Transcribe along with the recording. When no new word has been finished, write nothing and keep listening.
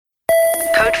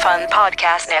Code Fun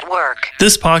Podcast Network.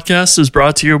 This podcast is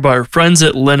brought to you by our friends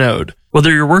at Linode.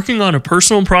 Whether you're working on a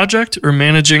personal project or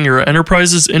managing your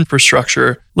enterprise's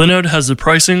infrastructure, Linode has the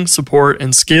pricing, support,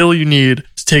 and scale you need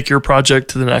to take your project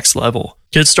to the next level.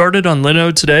 Get started on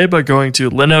Linode today by going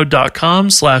to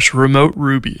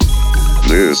linode.com/remote-ruby.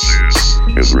 This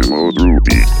is Remote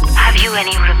Ruby. Have you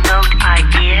any remote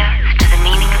idea to the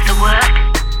meaning of the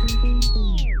word?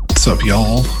 What's up,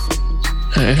 y'all?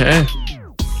 Hey.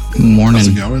 Morning. How's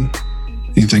it going?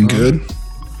 Anything good?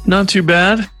 Not too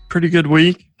bad. Pretty good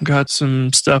week. Got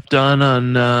some stuff done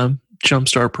on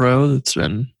Jumpstart Pro that's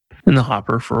been in the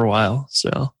hopper for a while.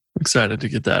 So excited to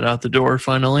get that out the door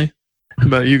finally. How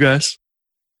about you guys?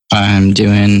 I'm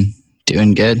doing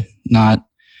good.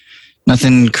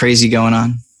 Nothing crazy going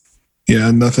on.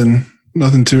 Yeah, nothing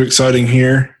too exciting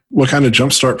here. What kind of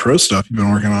Jumpstart Pro stuff you've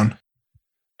been working on?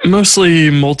 Mostly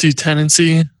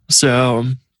multi-tenancy. So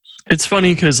it's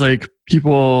funny because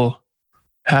people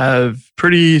have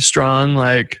pretty strong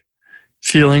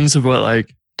feelings of what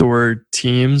the word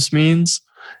teams means.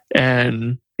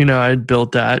 And, I'd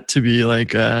built that to be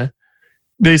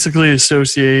basically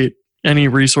associate any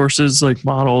resources like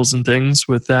models and things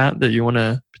with that you want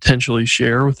to potentially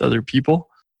share with other people.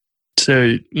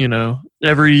 So,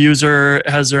 every user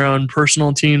has their own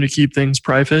personal team to keep things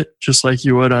private, just like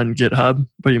you would on GitHub,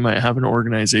 but you might have an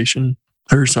organization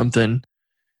or something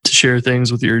to share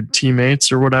things with your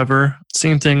teammates or whatever.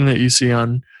 Same thing that you see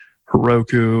on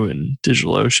Heroku and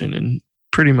DigitalOcean and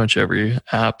pretty much every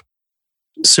app.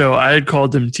 So I had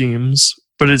called them teams,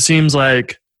 but it seems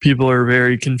like people are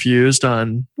very confused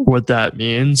on what that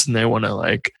means and they want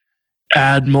to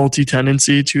add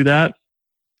multi-tenancy to that.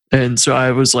 And so I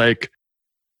was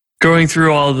going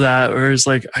through all of that where it's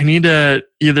I need to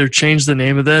either change the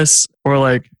name of this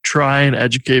or try and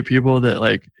educate people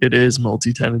that it is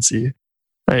multi-tenancy.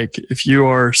 If you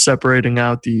are separating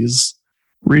out these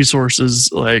resources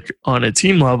on a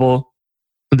team level,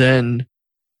 then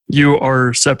you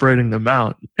are separating them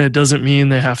out. It doesn't mean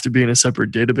they have to be in a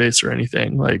separate database or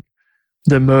anything.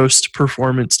 The most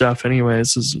performant stuff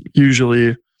anyways is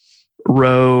usually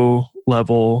row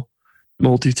level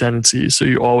multi-tenancy. So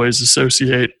you always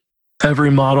associate every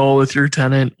model with your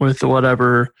tenant with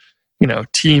whatever,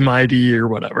 team ID or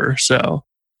whatever. So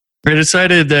I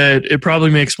decided that it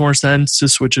probably makes more sense to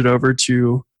switch it over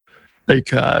to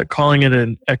calling it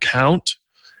an account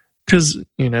because,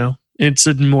 it's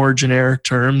a more generic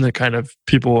term that kind of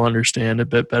people will understand a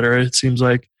bit better, it seems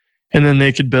like. And then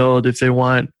they could build, if they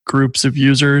want groups of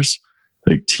users,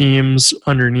 teams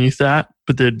underneath that,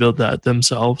 but they'd build that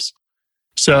themselves.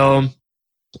 So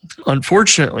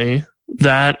unfortunately,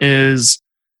 that is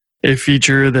a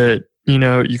feature that,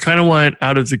 you kind of want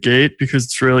out of the gate because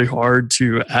it's really hard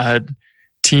to add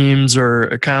teams or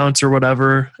accounts or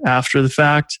whatever after the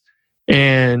fact.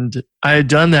 And I had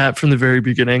done that from the very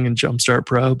beginning in Jumpstart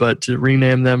Pro, but to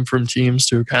rename them from teams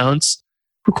to accounts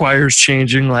requires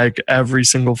changing every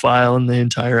single file in the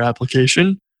entire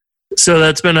application. So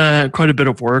that's been quite a bit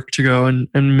of work to go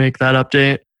and make that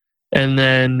update. And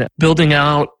then building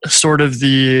out sort of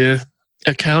the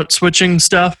account switching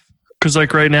stuff. Because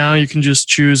right now you can just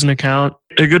choose an account.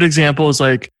 A good example is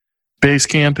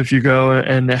Basecamp. If you go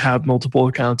and have multiple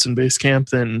accounts in Basecamp,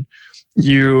 then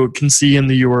you can see in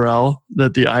the URL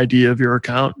that the ID of your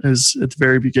account is at the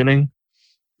very beginning.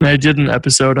 And I did an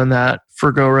episode on that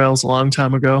for GoRails a long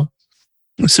time ago.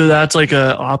 So that's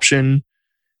a option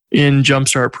in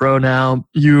Jumpstart Pro now.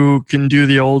 You can do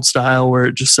the old style where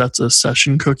it just sets a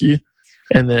session cookie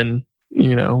and then,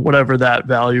 whatever that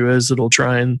value is, it'll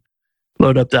try and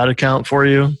load up that account for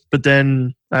you. But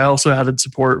then I also added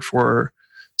support for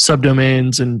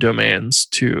subdomains and domains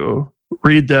to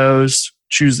read those,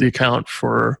 choose the account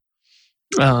for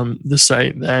the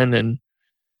site then, and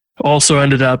also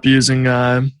ended up using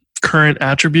current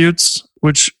attributes,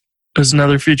 which is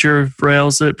another feature of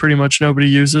Rails that pretty much nobody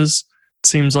uses. It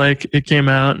seems like it came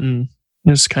out and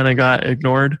just kind of got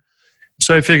ignored.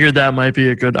 So I figured that might be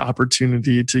a good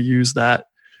opportunity to use that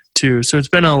too. So it's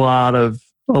been a lot of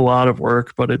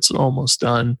work, but it's almost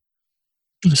done.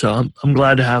 So I'm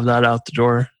glad to have that out the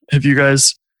door. Have you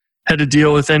guys had to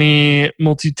deal with any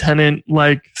multi-tenant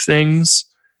things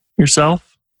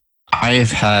yourself?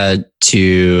 I've had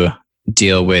to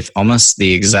deal with almost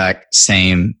the exact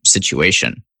same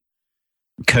situation.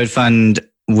 CodeFund,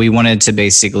 we wanted to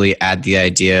basically add the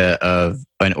idea of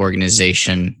an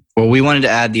organization. Well, we wanted to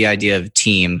add the idea of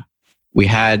team. We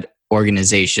had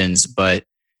organizations, but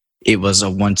it was a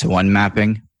one-to-one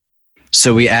mapping.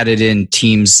 So we added in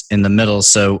teams in the middle.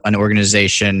 So an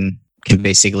organization can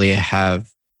basically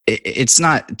have, it's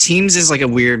not, teams is a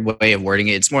weird way of wording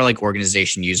it. It's more like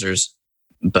organization users,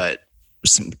 but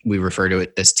we refer to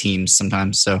it as teams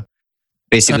sometimes. So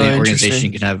basically, an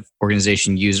organization can have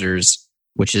organization users,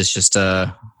 which is just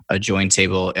a join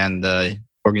table, and the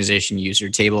organization user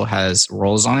table has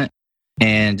roles on it.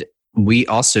 And we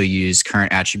also use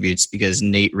current attributes because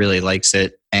Nate really likes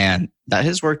it, and that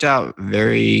has worked out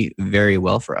very, very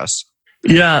well for us.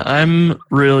 Yeah, I'm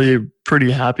really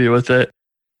pretty happy with it.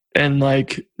 And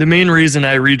like the main reason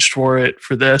I reached for it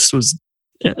for this was,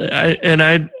 I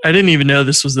didn't even know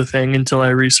this was the thing until I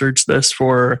researched this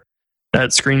for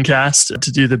that screencast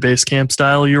to do the Basecamp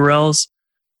style URLs.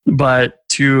 But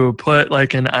to put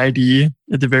like an ID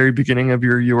at the very beginning of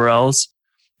your URLs,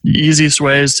 the easiest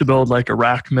way is to build like a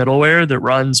rack middleware that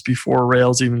runs before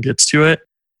Rails even gets to it,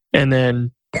 and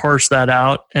then parse that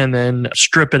out and then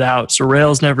strip it out. So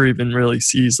Rails never even really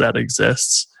sees that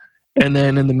exists. And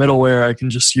then in the middleware, I can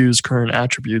just use current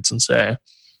attributes and say,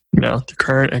 the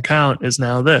current account is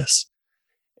now this.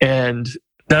 And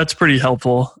that's pretty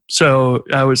helpful. So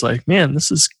I was like, man,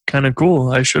 this is kind of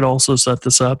cool. I should also set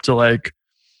this up to like,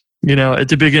 at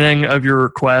the beginning of your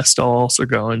request, I'll also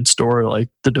go and store like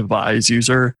the devise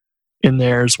user in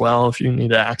there as well if you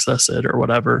need to access it or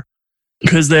whatever,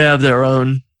 because they have their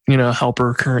own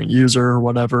helper current user or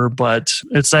whatever, but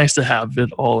it's nice to have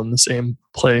it all in the same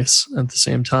place at the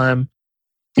same time.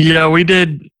 Yeah, we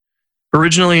did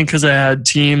originally because I had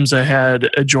teams, I had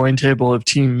a join table of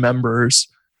team members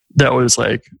that was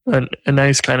like a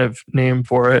nice kind of name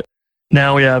for it.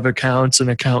 Now we have accounts and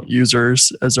account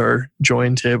users as our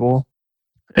join table.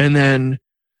 And then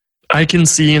I can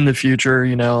see in the future,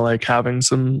 like having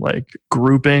some like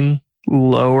grouping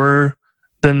lower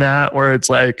than that, where it's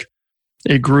like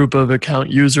a group of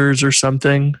account users or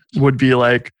something would be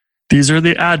like, these are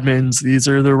the admins, these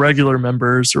are the regular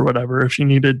members or whatever. If you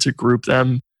needed to group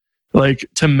them, like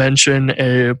to mention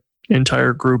a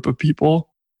entire group of people,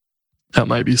 that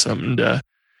might be something to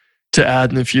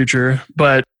add in the future.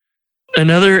 But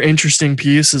another interesting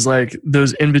piece is like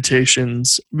those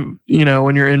invitations, when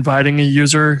you're inviting a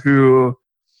user who,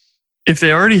 if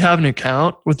they already have an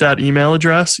account with that email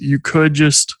address, you could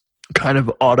just kind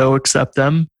of auto accept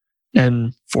them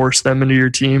and force them into your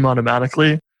team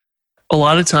automatically. A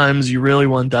lot of times you really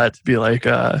want that to be like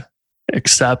a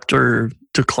accept or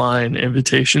decline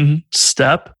invitation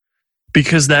step,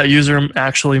 because that user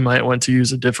actually might want to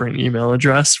use a different email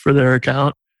address for their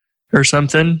account or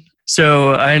something.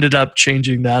 So I ended up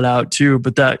changing that out too,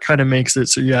 but that kind of makes it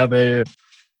so you have a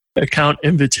account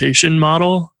invitation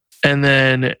model, and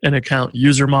then an account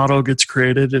user model gets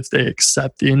created if they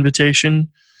accept the invitation.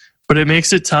 But it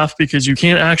makes it tough because you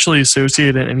can't actually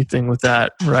associate anything with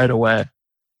that right away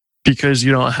because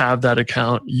you don't have that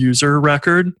account user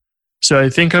record. So I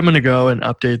think I'm going to go and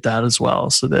update that as well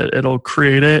so that it'll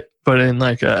create it, but in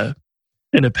like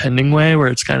in a pending way where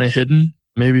it's kind of hidden,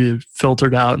 maybe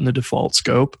filtered out in the default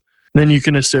scope. Then you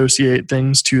can associate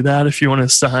things to that if you want to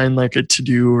assign like a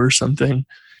to-do or something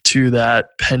to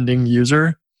that pending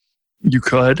user, you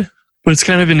could. But it's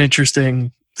kind of an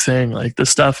interesting thing. Like the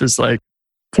stuff is like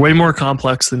way more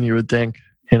complex than you would think,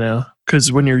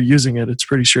 because when you're using it, it's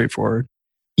pretty straightforward.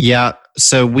 Yeah.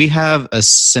 So we have a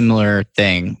similar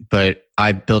thing, but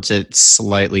I built it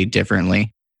slightly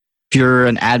differently. If you're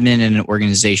an admin in an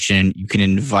organization, you can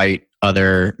invite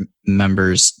other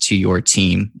members to your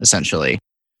team, essentially.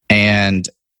 And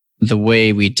the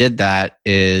way we did that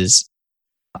is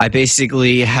I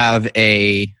basically have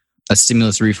a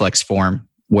stimulus reflex form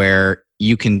where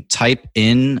you can type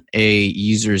in a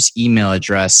user's email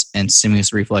address and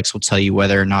Stimulus Reflex will tell you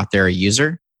whether or not they're a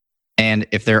user. And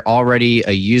if they're already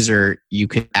a user, you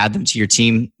could add them to your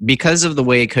team. Because of the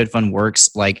way CodeFund works,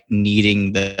 like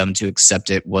needing them to accept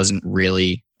it wasn't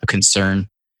really a concern.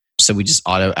 So we just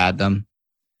auto add them.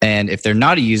 And if they're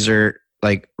not a user,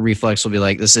 like Reflex will be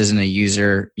like, this isn't a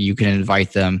user, you can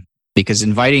invite them. Because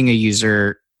inviting a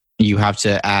user, you have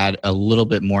to add a little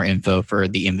bit more info for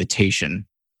the invitation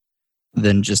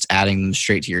than just adding them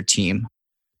straight to your team.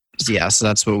 So yeah, so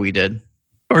that's what we did.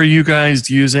 Are you guys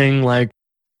using like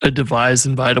a devise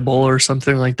invitable or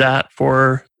something like that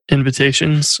for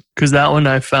invitations? Because that one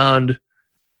I found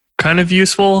kind of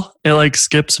useful. It like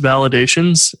skips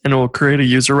validations and it will create a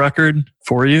user record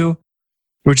for you,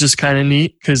 which is kind of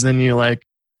neat because then you like,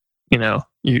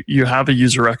 you have a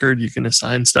user record you can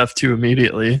assign stuff to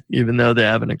immediately, even though they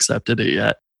haven't accepted it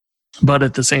yet. But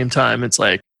at the same time, it's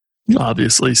like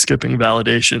obviously skipping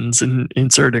validations and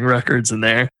inserting records in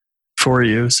there for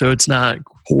you. So it's not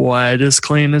quite as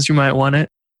clean as you might want it.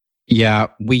 Yeah,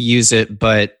 we use it,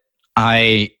 but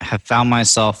I have found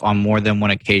myself on more than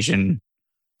one occasion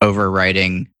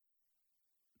overwriting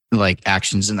like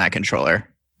actions in that controller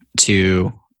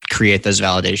to create those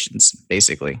validations,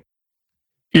 basically.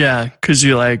 Yeah, because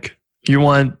you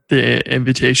want the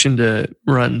invitation to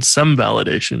run some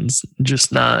validations,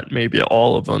 just not maybe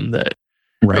all of them that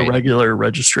a regular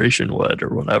registration would or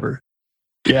whatever.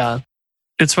 Yeah.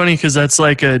 It's funny because that's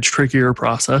like a trickier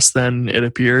process than it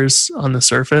appears on the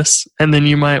surface. And then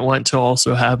you might want to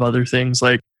also have other things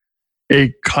like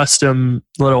a custom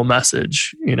little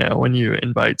message, when you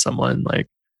invite someone, like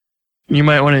you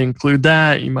might want to include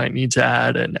that. You might need to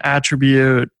add an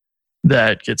attribute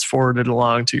that gets forwarded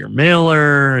along to your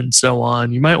mailer and so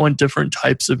on. You might want different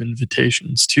types of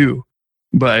invitations too,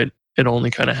 but it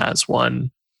only kind of has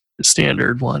one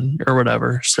standard one or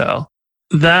whatever. So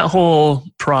that whole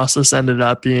process ended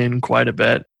up being quite a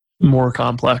bit more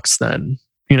complex than,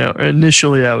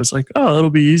 initially I was like, oh, it'll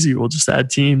be easy. We'll just add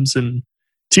teams and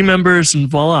team members and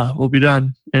voila, we'll be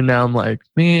done. And now I'm like,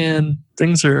 man,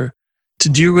 things are, to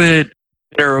do it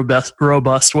in a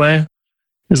robust way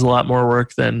is a lot more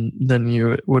work than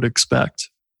you would expect.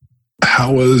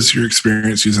 How was your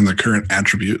experience using the current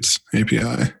attributes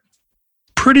API?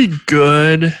 Pretty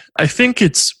good. I think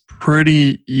it's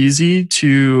pretty easy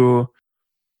to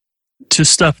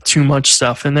stuff too much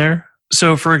stuff in there.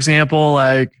 So for example,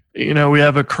 we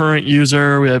have a current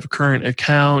user, we have a current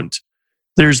account.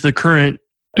 There's the current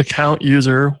account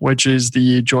user, which is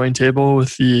the join table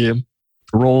with the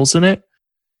roles in it.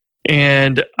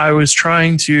 And I was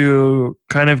trying to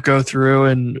kind of go through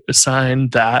and assign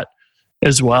that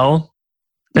as well.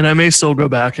 And I may still go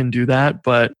back and do that,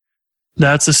 but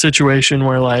that's a situation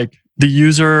where the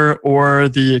user or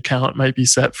the account might be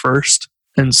set first.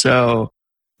 And so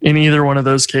in either one of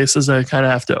those cases, I kind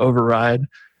of have to override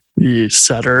the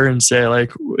setter and say,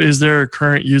 is there a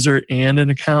current user and an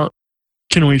account?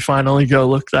 Can we finally go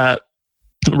look that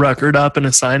record up and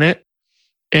assign it?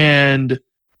 And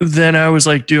then I was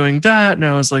doing that, and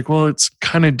I was like, well, it's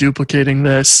kind of duplicating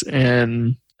this,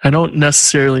 and I don't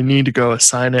necessarily need to go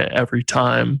assign it every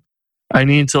time. I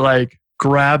need to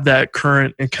grab that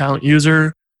current account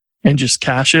user and just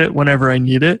cache it whenever I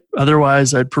need it.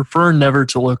 Otherwise, I'd prefer never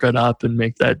to look it up and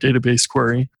make that database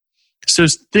query. So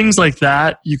things like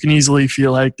that, you can easily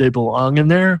feel like they belong in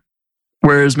there,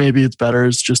 whereas maybe it's better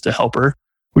as just a helper,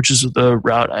 which is the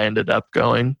route I ended up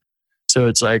going. So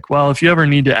it's well, if you ever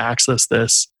need to access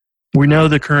this, we know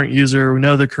the current user, we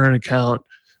know the current account,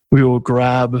 we will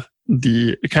grab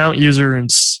the account user and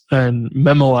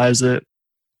memoize it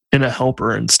in a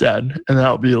helper instead. And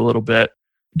that'll be a little bit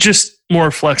just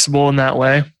more flexible in that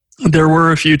way. There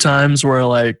were a few times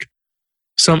where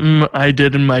something I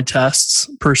did in my tests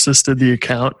persisted the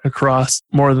account across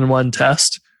more than one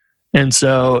test. And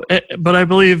so, but I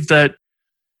believe that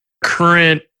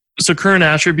current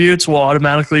attributes will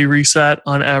automatically reset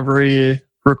on every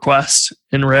request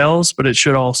in Rails, but it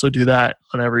should also do that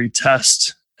on every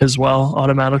test as well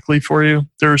automatically for you.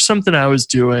 There was something I was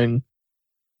doing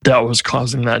that was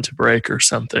causing that to break or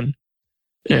something.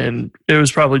 And it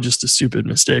was probably just a stupid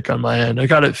mistake on my end. I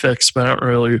got it fixed, but I don't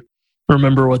really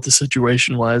remember what the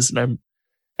situation was. And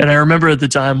I remember at the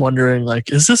time wondering,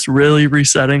 is this really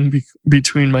resetting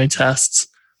between my tests?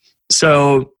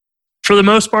 So for the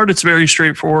most part, it's very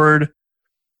straightforward.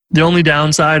 The only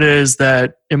downside is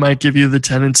that it might give you the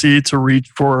tendency to reach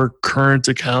for current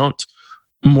account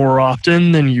more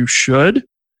often than you should.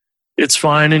 It's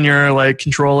fine in your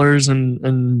controllers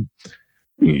and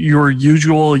your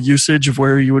usual usage of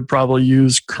where you would probably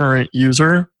use current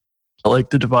user, like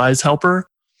the devise helper.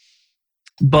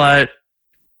 But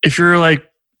if you're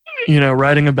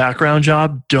writing a background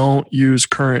job, don't use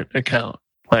current account.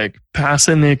 Pass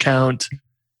in the account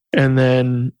and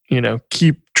then,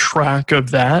 keep track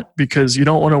of that, because you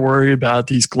don't want to worry about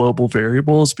these global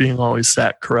variables being always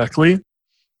set correctly.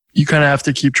 You kind of have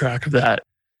to keep track of that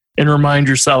and remind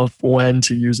yourself when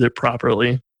to use it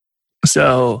properly.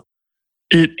 So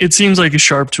it seems like a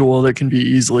sharp tool that can be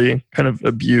easily kind of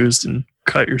abused and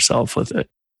cut yourself with it.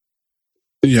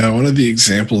 Yeah, one of the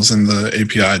examples in the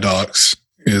API docs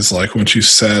is once you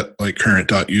set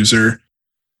current.user,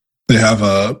 they have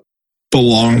a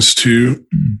belongs to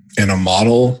in a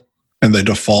model, and they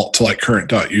default to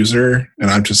current.user.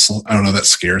 And I don't know, that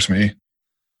scares me.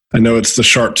 I know it's the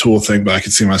sharp tool thing, but I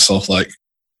can see myself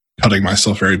cutting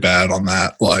myself very bad on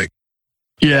that.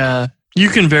 Yeah, you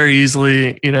can very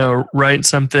easily, write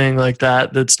something like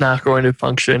that that's not going to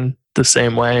function the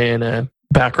same way in a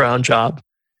background job,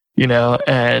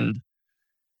 and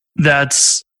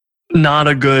that's not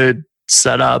a good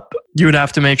setup. You would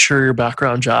have to make sure your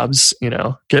background jobs,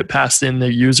 get passed in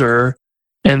the user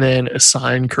and then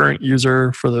assign current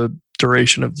user for the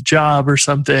duration of the job or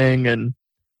something. And,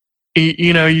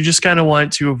 you just kind of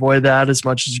want to avoid that as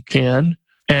much as you can.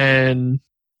 And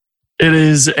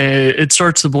it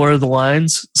starts to blur the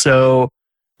lines. So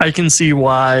I can see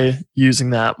why using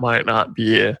that might not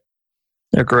be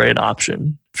a great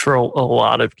option for a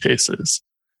lot of cases.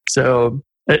 So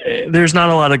there's not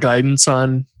a lot of guidance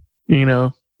on,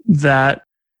 that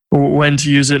when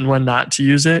to use it and when not to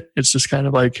use it. It's just kind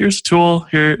of like, here's a tool,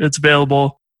 here it's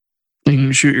available. You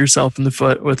can shoot yourself in the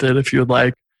foot with it if you would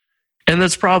like. And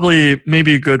that's probably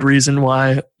maybe a good reason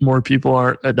why more people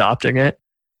aren't adopting it.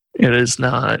 It's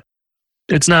not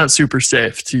super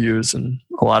safe to use in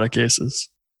a lot of cases.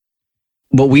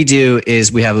 What we do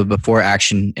is we have a before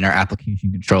action in our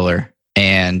application controller,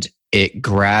 and it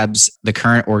grabs the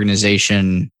current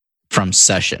organization from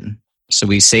session. So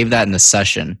we save that in the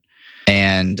session,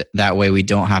 and that way we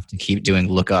don't have to keep doing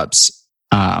lookups.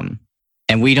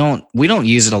 And we don't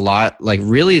use it a lot. Like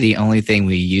really the only thing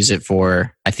we use it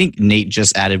for, I think Nate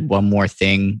just added one more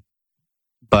thing,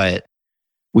 but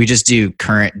we just do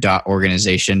current dot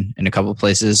organization in a couple of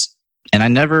places. And I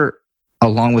never,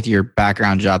 along with your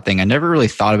background job thing, I never really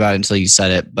thought about it until you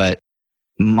said it. But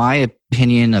my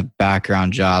opinion of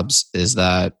background jobs is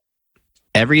that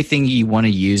everything you want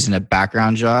to use in a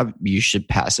background job, you should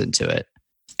pass into it.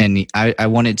 And I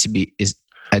want it to be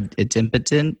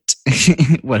idempotent,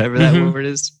 whatever that word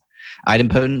is,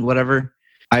 idempotent, whatever.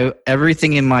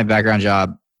 Everything in my background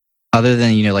job, other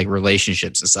than like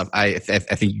relationships and stuff, I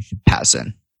think you should pass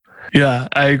in. Yeah,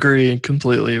 I agree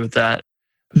completely with that.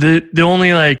 The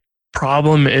only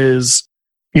problem is,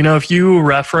 if you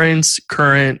reference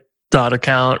current dot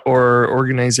account or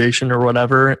organization or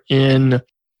whatever in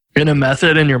a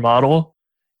method in your model,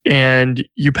 and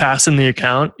you pass in the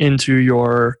account into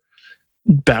your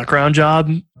background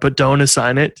job, but don't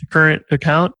assign it to current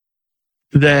account,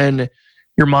 then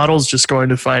your model is just going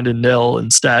to find a nil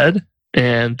instead,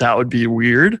 and that would be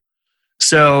weird.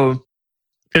 So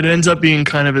it ends up being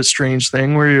kind of a strange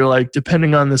thing where you're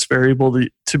depending on this variable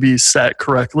to be set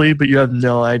correctly, but you have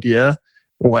no idea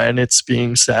when it's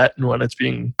being set and when it's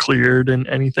being cleared and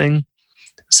anything.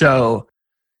 So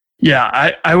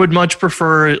yeah, I would much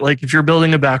prefer, if you're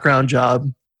building a background job,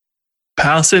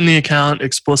 pass in the account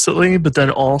explicitly, but then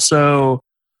also,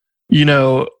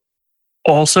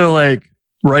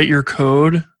 write your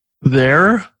code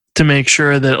there to make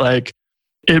sure that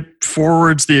it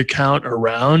forwards the account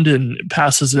around and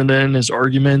passes it in as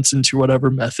arguments into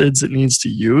whatever methods it needs to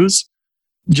use.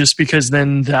 Just because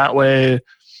then that way,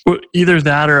 either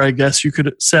that or I guess you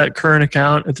could set current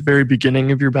account at the very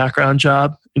beginning of your background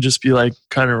job and just be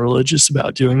kind of religious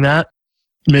about doing that.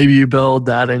 Maybe you build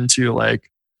that into I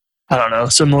don't know,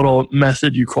 some little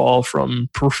method you call from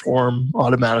perform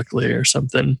automatically or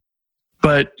something.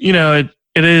 But,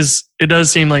 it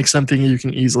does seem like something you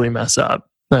can easily mess up.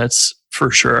 That's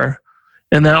for sure.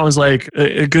 And that was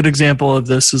a good example of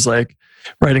this is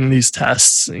writing these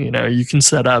tests. You can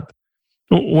set up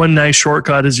one nice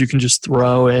shortcut is you can just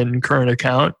throw in current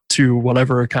account to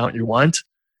whatever account you want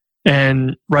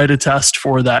and write a test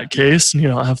for that case. And you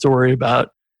don't have to worry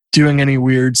about doing any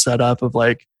weird setup of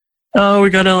oh, we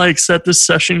got to set this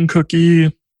session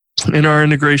cookie in our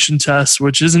integration test,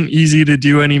 which isn't easy to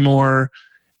do anymore.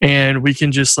 And we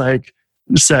can just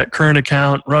set current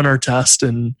account, run our test,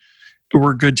 and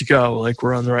we're good to go.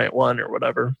 We're on the right one or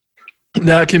whatever.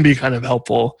 That can be kind of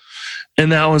helpful.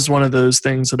 And that was one of those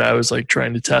things that I was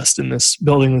trying to test in this,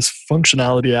 building this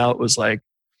functionality out was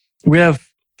we have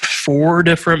 4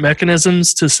 different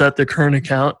mechanisms to set the current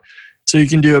account. So you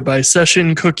can do it by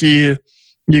session cookie.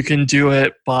 You can do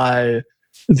it by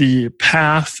the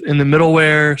path in the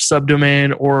middleware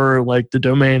subdomain or the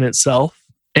domain itself.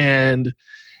 And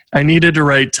I needed to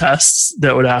write tests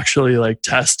that would actually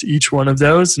test each one of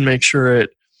those and make sure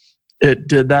it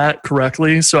did that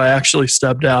correctly. So I actually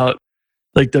stepped out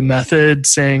the method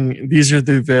saying these are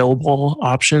the available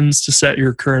options to set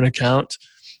your current account.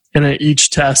 And at each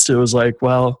test, it was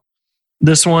well,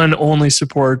 this one only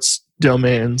supports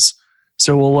domains.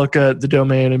 So we'll look at the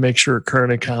domain and make sure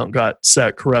current account got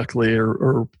set correctly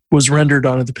or was rendered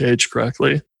onto the page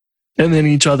correctly. And then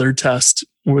each other test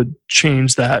would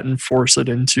change that and force it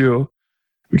into,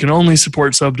 we can only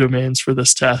support subdomains for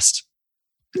this test.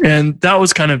 And that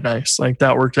was kind of nice.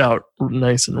 That worked out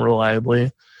nice and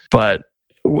reliably. But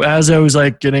as I was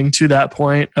getting to that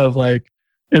point of it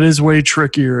is way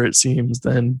trickier, it seems,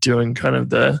 than doing kind of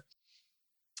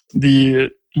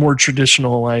the more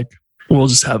traditional, we'll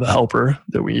just have a helper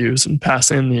that we use and pass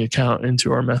in the account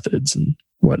into our methods and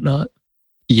whatnot.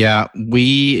 Yeah,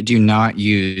 we do not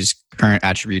use current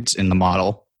attributes in the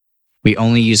model. We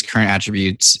only use current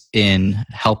attributes in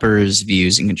helpers,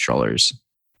 views, and controllers.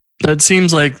 That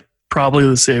seems probably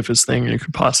the safest thing you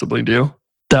could possibly do.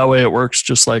 That way it works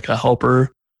just like a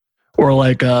helper or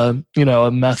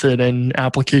a method and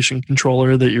application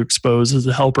controller that you expose as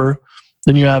a helper.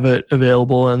 then you have it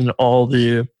available in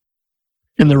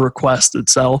the request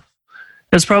itself.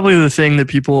 That's probably the thing that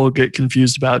people get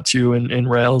confused about too in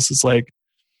Rails is like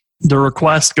the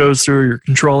request goes through your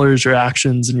controllers, your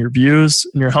actions, and your views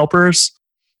and your helpers,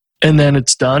 and then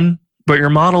it's done. But your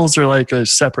models are like a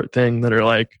separate thing that are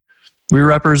like, we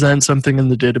represent something in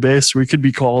the database. We could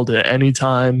be called at any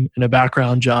time in a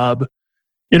background job,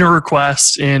 in a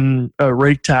request, in a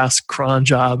rake task, cron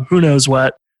job, who knows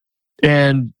what.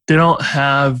 And they don't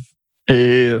have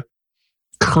a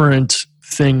current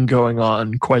thing going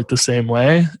on quite the same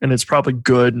way. And it's probably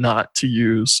good not to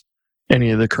use any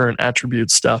of the current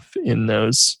attribute stuff in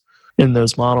those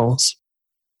models.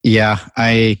 Yeah,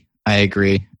 I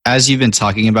agree. As you've been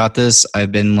talking about this,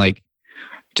 I've been like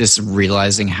just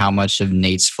realizing how much of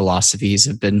Nate's philosophies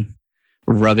have been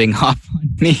rubbing off on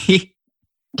me.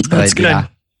 That's good.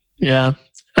 Yeah.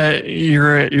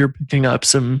 You're picking up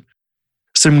some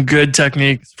good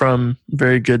techniques from a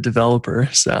very good developer.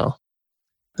 So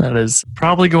that is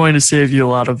probably going to save you a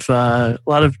lot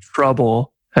of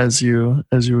trouble as you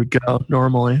would go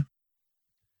normally.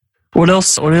 What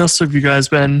else have you guys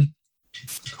been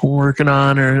working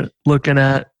on or looking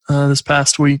at this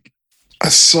past week?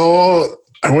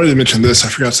 I wanted to mention this. I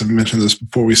forgot to mention this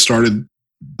before we started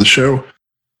the show.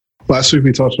 Last week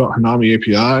we talked about Hanami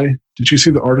API. Did you see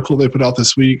the article they put out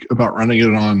this week about running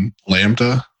it on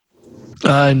Lambda?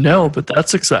 No, but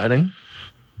that's exciting.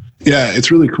 Yeah,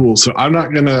 it's really cool. So I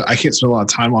can't spend a lot of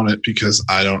time on it because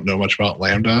I don't know much about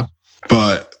Lambda,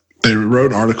 but they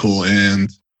wrote an article and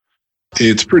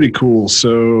it's pretty cool.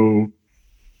 So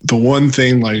the one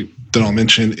thing that I'll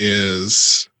mention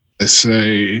is they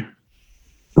say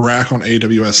rack on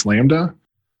AWS Lambda.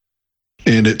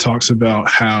 And it talks about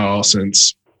how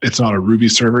since it's not a Ruby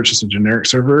server, it's just a generic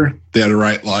server, they had to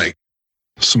write like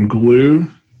some glue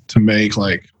to make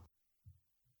like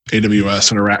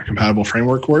AWS and a rack compatible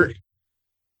framework work.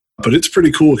 But it's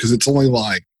pretty cool because it's only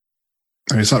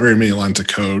it's not very many lines of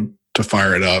code to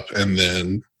fire it up. And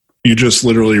then you just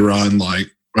literally run like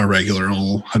a regular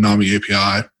old Hanami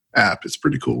API app. It's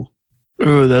pretty cool.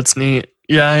 Oh, that's neat.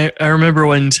 Yeah, I remember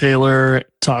when Taylor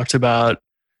talked about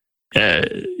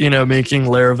making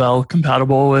Laravel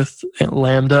compatible with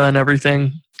Lambda and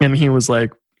everything, and he was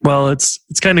like, "Well, it's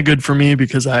kind of good for me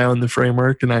because I own the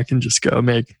framework and I can just go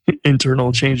make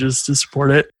internal changes to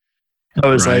support it." I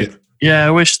was like, "Yeah,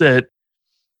 I wish that."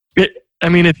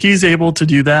 If he's able to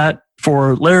do that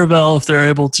for Laravel, if they're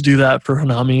able to do that for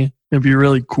Hanami, it'd be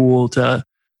really cool to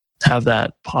have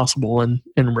that possible in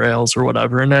Rails or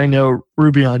whatever. And I know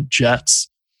Ruby on Jets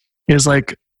is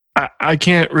like, I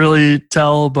can't really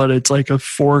tell, but it's like a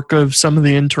fork of some of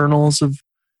the internals of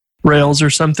Rails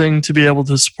or something to be able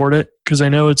to support it. Because I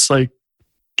know it's like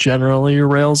generally a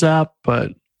Rails app,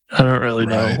 but I don't really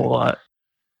know a whole lot.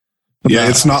 Yeah,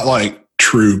 it's not like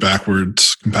true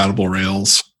backwards compatible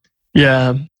Rails.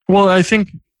 Yeah. Well, I think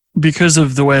because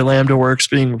of the way Lambda works,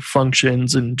 being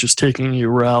functions and just taking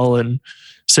URL and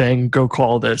saying, go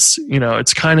call this,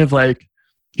 it's kind of like,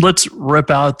 let's rip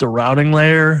out the routing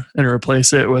layer and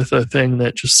replace it with a thing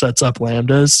that just sets up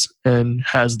Lambdas and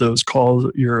has those call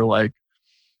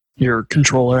your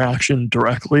controller action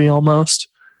directly almost.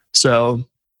 So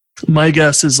my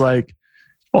guess is like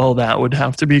all that would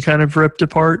have to be kind of ripped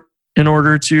apart in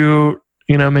order to,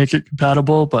 make it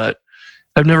compatible. But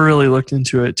I've never really looked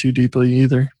into it too deeply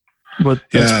either. But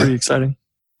that's pretty exciting.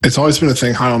 It's always been a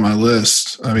thing high on my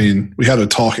list. I mean, we had a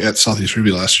talk at Southeast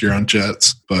Ruby last year on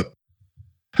Jets, but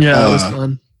yeah, it was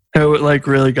fun. It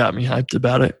really got me hyped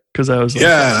about it because I was like,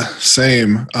 yeah,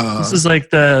 same. This is like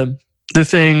the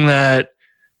thing that,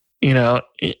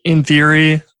 in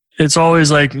theory, it's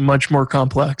always like much more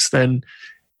complex than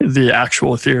the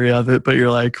actual theory of it. But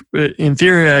you're like, in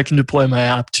theory, I can deploy my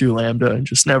app to Lambda and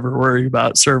just never worry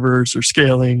about servers or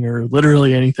scaling or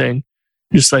literally anything.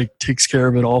 It just like takes care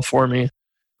of it all for me,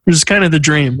 which is kind of the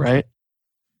dream, right?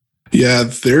 Yeah,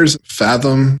 there's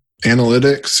Fathom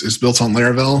Analytics is built on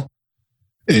Laravel,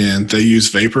 and they use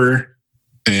Vapor,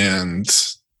 and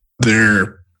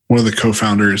they're one of the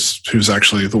co-founders who's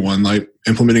actually the one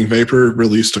implementing Vapor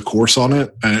released a course on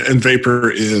it. And Vapor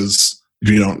is, if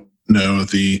you don't know,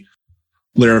 the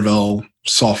Laravel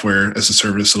software as a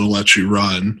service that'll let you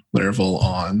run Laravel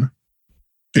on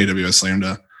AWS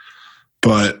Lambda.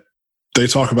 But they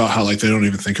talk about how they don't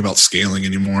even think about scaling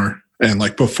anymore. And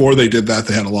before they did that,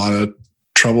 they had a lot of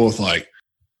trouble with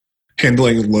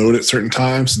handling load at certain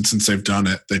times. And since they've done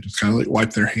it, they just kind of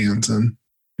wipe their hands and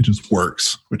it just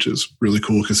works, which is really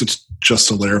cool because it's just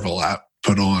a Laravel app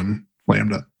put on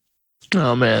Lambda.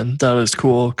 Oh man, that is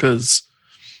cool because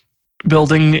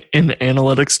building an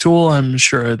analytics tool, I'm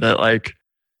sure that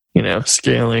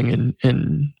scaling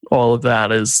and all of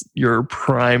that is your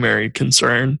primary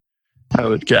concern, I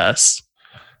would guess.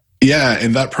 Yeah,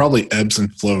 and that probably ebbs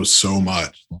and flows so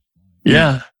much.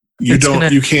 Yeah. You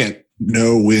can't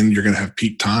know when you're going to have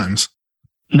peak times.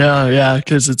 No, yeah,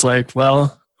 because it's like,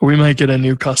 well, we might get a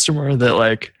new customer that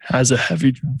like has a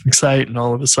heavy traffic site, and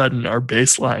all of a sudden our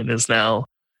baseline is now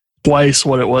twice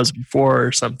what it was before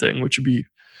or something, which would be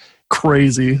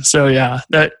crazy. So yeah,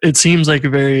 that it seems like a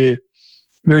very,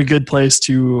 very good place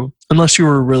to, unless you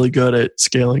were really good at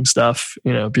scaling stuff,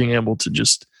 being able to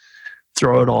just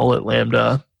throw it all at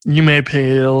Lambda. You may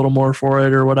pay a little more for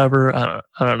it or whatever. I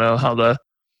don't know how the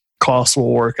costs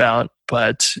will work out,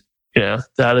 but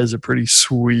that is a pretty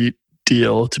sweet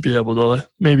deal to be able to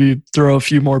maybe throw a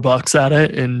few more bucks at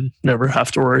it and never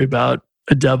have to worry about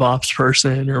a DevOps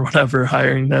person or whatever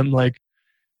hiring them like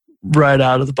right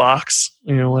out of the box,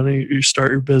 when you start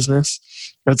your business.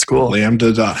 That's cool.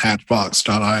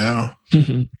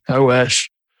 Lambda.hatchbox.io. I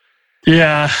wish.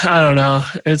 Yeah, I don't know.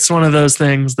 It's one of those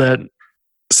things that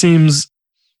seems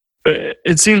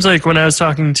like when I was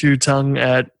talking to Tung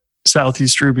at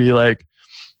Southeast Ruby, like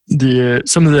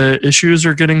some of the issues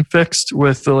are getting fixed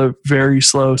with the very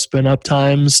slow spin up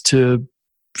times to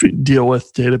deal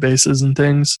with databases and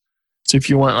things. So if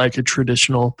you want like a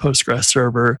traditional Postgres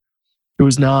server, it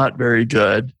was not very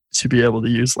good to be able to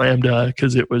use Lambda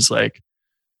because it was like,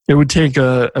 it would take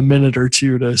a minute or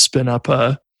two to spin up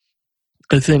a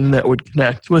thing that would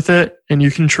connect with it. And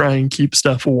you can try and keep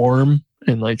stuff warm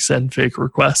and like send fake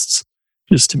requests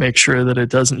just to make sure that it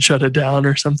doesn't shut it down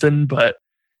or something. But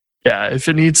yeah, if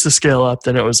it needs to scale up,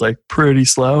 then it was like pretty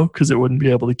slow because it wouldn't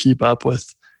be able to keep up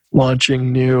with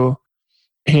launching new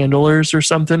handlers or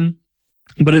something.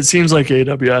 But it seems like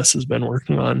AWS has been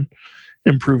working on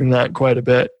improving that quite a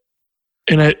bit.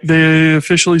 And they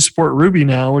officially support Ruby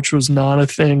now, which was not a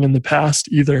thing in the past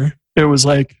either. It was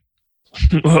like,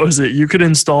 what was it? You could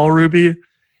install Ruby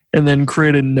and then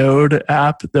create a node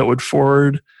app that would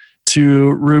forward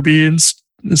to Ruby and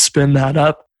spin that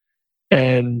up.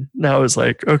 And now it's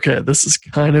like, okay, this is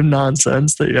kind of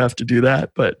nonsense that you have to do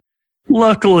that. But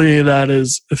luckily that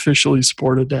is officially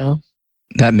supported now.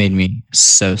 That made me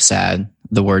so sad,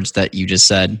 the words that you just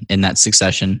said in that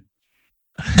succession.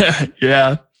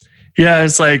 Yeah. Yeah,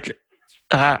 it's like,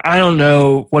 I don't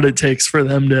know what it takes for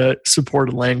them to support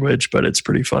a language, but it's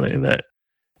pretty funny that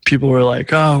people were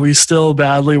like, oh, we still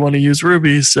badly want to use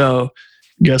Ruby, so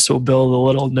I guess we'll build a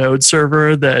little node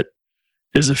server that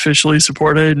is officially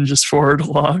supported and just forward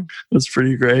along. It was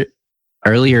pretty great.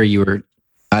 Earlier,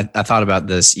 I thought about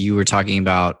this. You were talking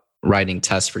about writing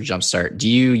tests for Jumpstart. Do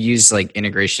you use like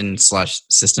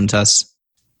integration/system tests?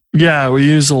 Yeah, we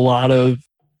use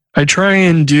I try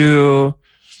and do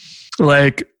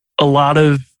like a lot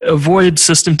of avoid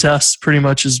system tests pretty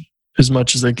much as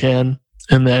much as I can.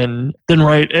 And then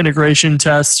write integration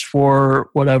tests for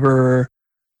whatever.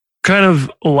 Kind of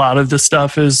a lot of the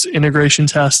stuff is integration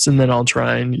tests, and then I'll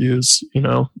try and use,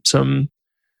 some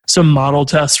model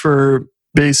tests for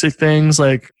basic things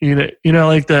like,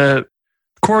 like the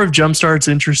core of Jumpstart's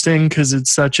interesting because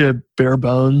it's such a bare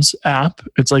bones app.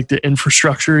 It's like the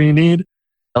infrastructure you need,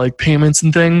 like payments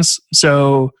and things.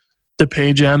 So the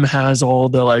PageM has all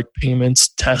the like payments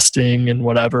testing and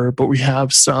whatever, but we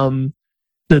have some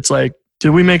that's like, did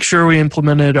we make sure we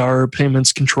implemented our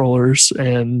payments controllers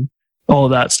and all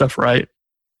of that stuff right?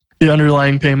 The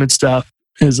underlying payment stuff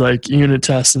is like unit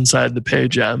tests inside the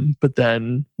PageM, but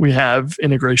then we have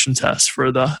integration tests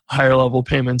for the higher level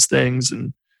payments things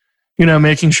and,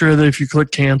 making sure that if you click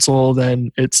cancel,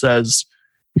 then it says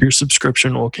your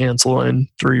subscription will cancel in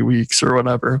 3 weeks or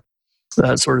whatever,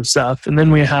 that sort of stuff. And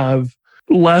then we have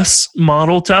less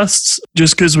model tests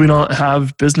just because we don't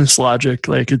have business logic.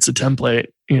 Like it's a template,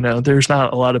 there's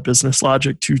not a lot of business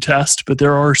logic to test, but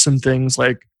there are some things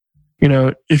like,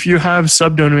 if you have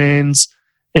subdomains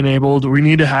enabled, we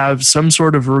need to have some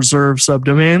sort of reserve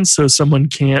subdomains so someone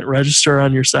can't register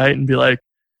on your site and be like,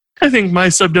 I think my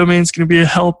subdomain is going to be a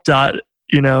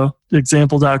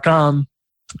help.example.com.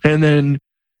 And then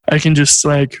I can just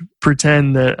like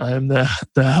pretend that I'm the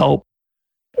help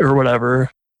or whatever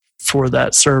for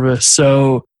that service.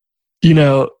 So,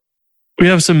 we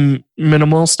have some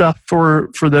minimal stuff for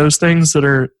those things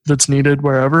that's needed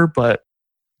wherever, but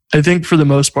I think for the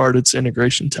most part, it's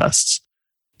integration tests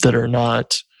that are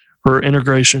not, or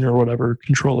integration or whatever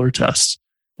controller tests,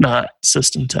 not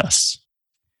system tests.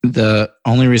 The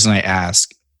only reason I ask,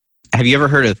 have you ever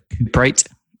heard of Cuprite?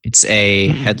 It's a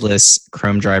headless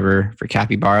Chrome driver for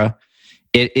Capybara.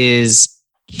 It is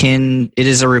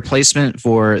a replacement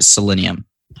for Selenium.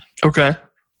 Okay.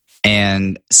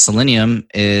 And Selenium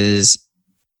is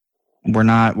we're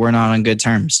not on good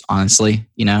terms, honestly.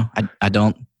 You know, I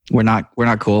don't. We're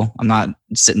not cool. I'm not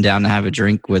sitting down to have a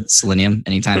drink with Selenium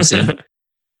anytime soon.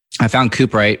 I found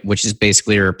Cooperite, which is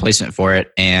basically a replacement for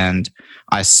it, and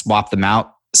I swapped them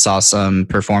out. Saw some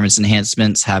performance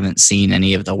enhancements. Haven't seen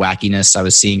any of the wackiness I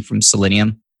was seeing from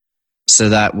Selenium. So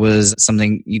that was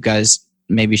something you guys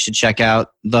maybe should check out.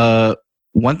 The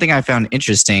one thing I found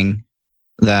interesting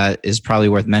that is probably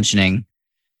worth mentioning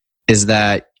is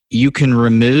that you can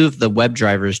remove the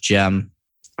WebDrivers gem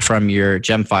from your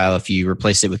gem file if you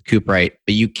replace it with Cooperite,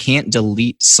 but you can't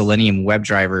delete Selenium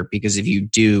WebDriver because if you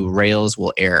do, Rails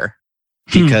will error.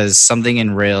 Because something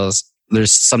in Rails,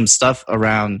 there's some stuff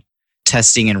around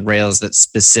testing in Rails that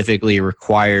specifically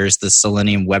requires the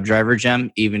Selenium WebDriver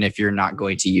gem, even if you're not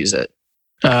going to use it.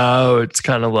 Oh, it's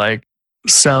kind of like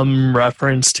some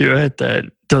reference to it that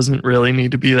doesn't really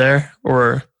need to be there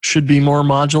or should be more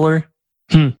modular.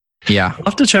 Yeah. I'll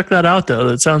have to check that out though.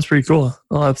 That sounds pretty cool.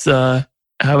 I'll have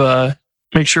to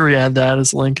make sure we add that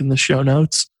as a link in the show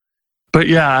notes. But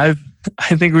yeah,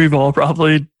 I think we've all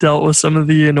probably dealt with some of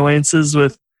the annoyances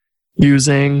with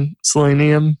using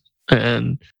Selenium.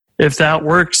 And if that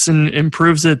works and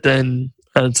improves it, then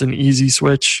it's an easy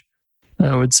switch,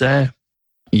 I would say.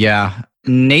 Yeah.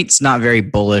 Nate's not very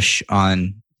bullish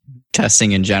on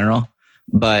testing in general,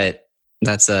 but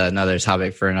that's another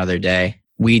topic for another day.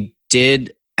 We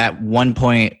did, at one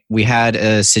point, we had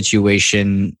a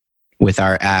situation with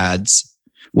our ads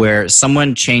where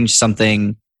someone changed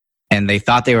something and they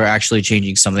thought they were actually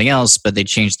changing something else, but they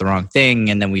changed the wrong thing.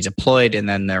 And then we deployed, and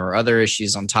then there were other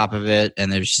issues on top of it.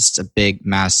 And there's just a big,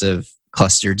 massive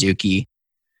cluster dookie.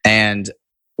 And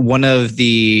we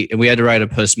had to write a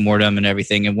postmortem and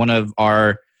everything. And one of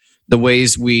the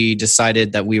ways we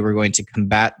decided that we were going to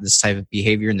combat this type of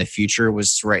behavior in the future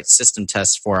was to write system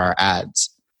tests for our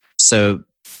ads. So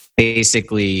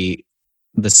basically,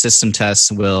 the system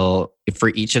tests will, for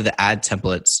each of the ad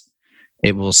templates,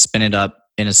 it will spin it up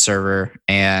in a server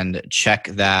and check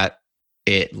that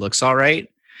it looks all right.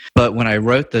 But when I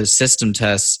wrote the system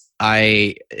tests,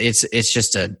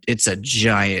 it's a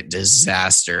giant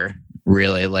disaster,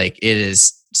 really. Like, it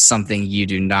is something you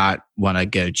do not want to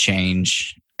go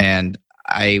change. And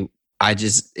it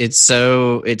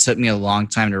took me a long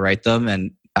time to write them,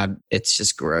 and it's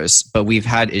just gross. But we've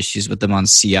had issues with them on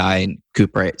CI, and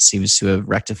Cooperite seems to have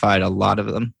rectified a lot of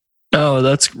them. Oh,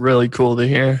 that's really cool to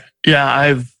hear.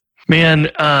 Yeah,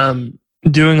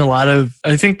 doing a lot of,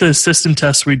 I think the system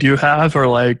tests we do have are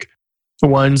like the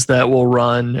ones that will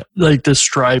run like the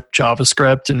Stripe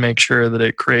JavaScript and make sure that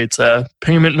it creates a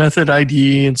payment method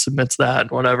ID and submits that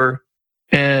and whatever.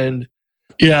 And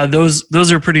yeah,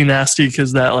 those are pretty nasty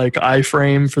because that like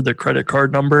iframe for the credit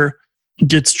card number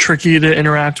gets tricky to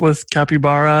interact with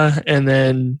Capybara. And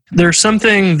then there's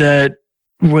something that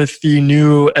with the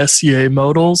new SCA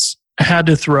modals, I had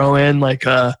to throw in like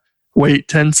a wait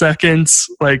 10 seconds,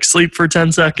 like sleep for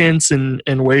 10 seconds and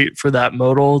wait for that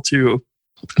modal to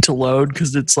load,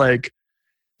 because it's like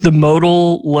the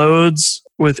modal loads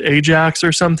with Ajax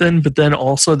or something, but then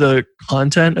also the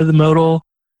content of the modal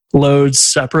loads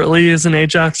separately as an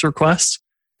Ajax request.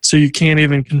 So you can't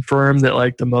even confirm that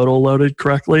like the modal loaded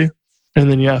correctly.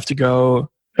 And then you have to go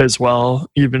as well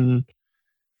even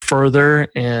further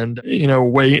and,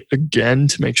 wait again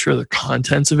to make sure the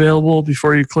content's available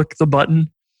before you click the button.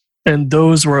 And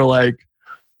those were like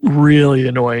really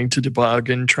annoying to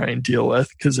debug and try and deal with,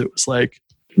 because it was like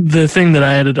the thing that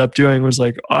I ended up doing was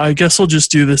like, I guess I'll just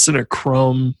do this in a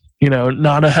Chrome,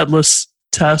 not a headless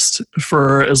test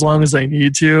for as long as I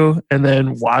need to, and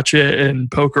then watch it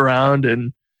and poke around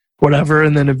and whatever.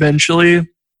 And then eventually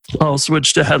I'll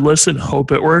switch to headless and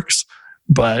hope it works.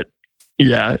 But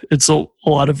yeah, it's a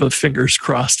lot of a fingers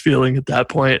crossed feeling at that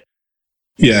point.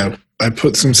 Yeah, I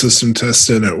put some system tests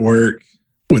in at work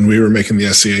when we were making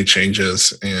the SCA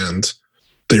changes, and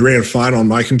they ran fine on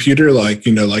my computer. Like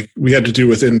we had to do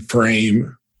within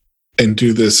frame and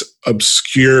do this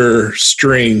obscure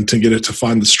string to get it to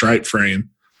find the Stripe frame.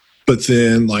 But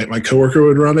then like my coworker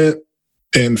would run it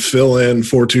and fill in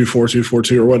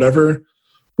 424242 or whatever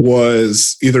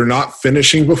was either not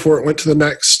finishing before it went to the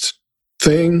next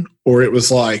thing, or it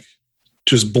was like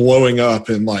just blowing up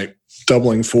and like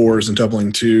doubling fours and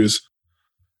doubling twos.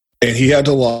 And he had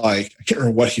to I can't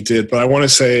remember what he did, but I want to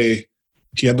say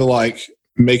he had to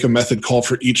make a method call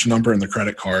for each number in the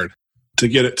credit card to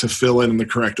get it to fill in the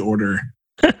correct order.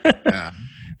 Yeah.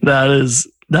 That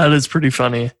is pretty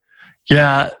funny.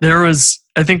 Yeah,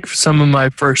 I think some of my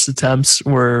first attempts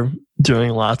were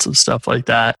doing lots of stuff like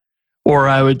that. Or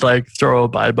I would throw a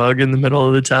buy bug in the middle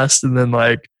of the test and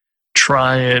then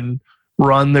try and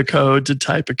run the code to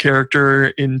type a character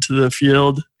into the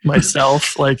field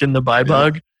myself, like in the by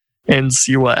bug, and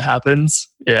see what happens.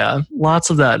 Yeah, lots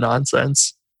of that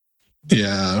nonsense.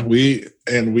 Yeah, we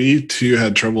too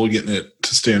had trouble getting it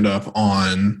to stand up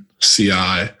on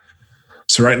CI.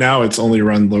 So right now it's only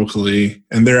run locally,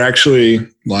 and they're actually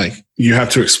like, you have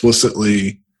to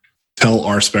explicitly tell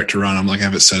RSpec to run. I'm like, I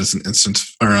have it set as an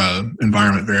instance or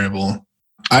environment variable.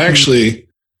 I actually,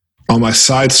 on my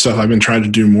side stuff, I've been trying to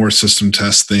do more system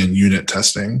tests than unit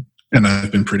testing, and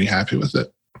I've been pretty happy with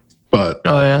it. But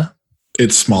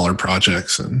it's smaller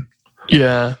projects, and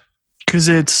because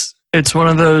it's one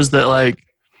of those that, like,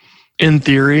 in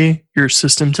theory, your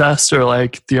system tests are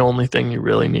like the only thing you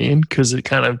really need, because it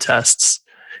kind of tests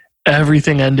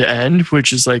everything end to end,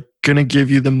 which is like going to give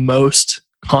you the most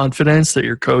confidence that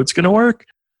your code's going to work,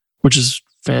 which is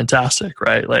fantastic,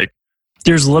 right? Like,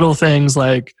 there's little things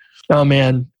like, oh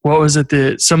man, what was it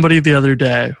that somebody the other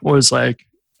day was like,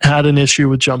 had an issue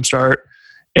with Jumpstart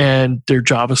and their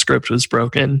JavaScript was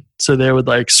broken. So they would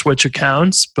like switch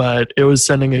accounts, but it was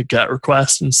sending a GET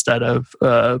request instead of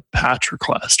a patch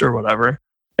request or whatever.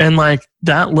 And like,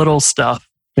 that little stuff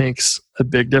makes a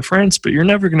big difference, but you're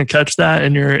never going to catch that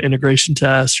in your integration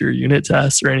tests, your unit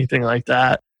tests, or anything like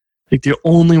that. Like, the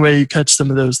only way you catch some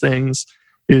of those things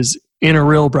is in a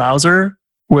real browser,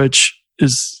 which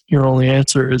is your only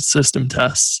answer is system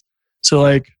tests. So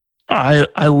like,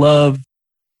 I love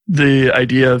the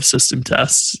idea of system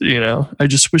tests, you know. I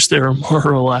just wish they were more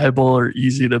reliable or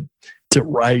easy to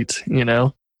write, you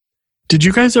know. Did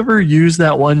you guys ever use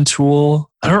that one tool?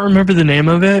 I don't remember the name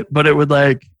of it, but it was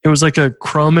like a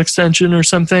Chrome extension or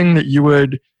something that you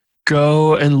would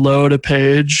go and load a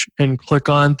page and click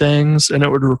on things, and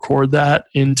it would record that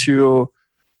into,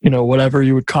 you know, whatever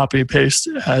you would copy and paste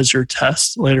as your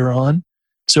test later on.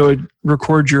 So it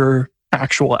record your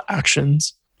actual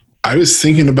actions. I was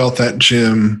thinking about that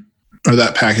gem or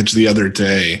that package the other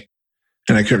day,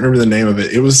 and I couldn't remember the name of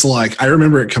it. It was like, I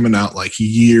remember it coming out like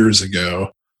years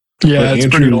ago. Yeah, it's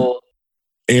pretty old.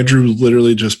 Andrew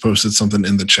literally just posted something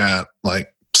in the chat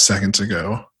like seconds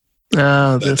ago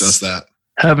that does that.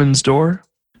 Heaven's Door.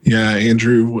 Yeah,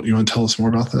 Andrew, you want to tell us more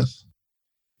about this?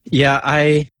 Yeah,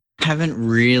 I haven't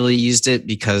really used it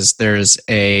because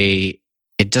it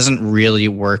doesn't really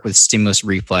work with stimulus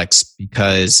reflex,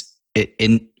 because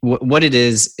what it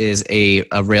is a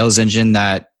Rails engine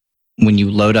that when you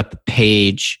load up a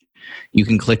page, you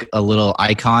can click a little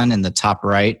icon in the top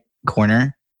right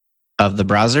corner of the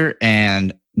browser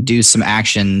and do some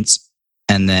actions,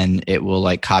 and then it will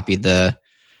like copy the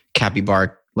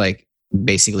capybar, like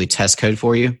basically test code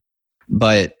for you.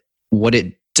 But what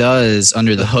it does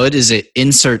under the hood is it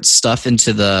inserts stuff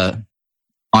onto the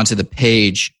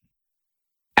page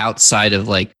outside of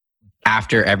like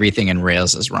after everything in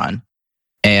Rails is run,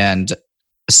 and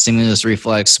stimulus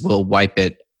reflex will wipe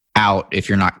it out if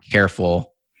you're not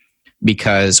careful,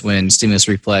 because when stimulus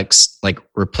reflex like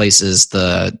replaces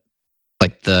the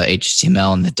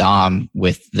HTML and the DOM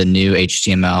with the new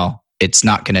HTML, it's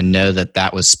not going to know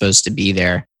that was supposed to be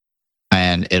there,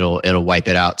 and it'll wipe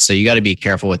it out. So you got to be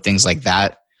careful with things like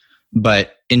that.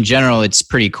 But in general, it's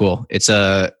pretty cool. It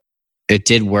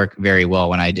did work very well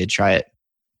when I did try it.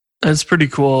 That's pretty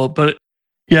cool. But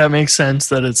yeah, it makes sense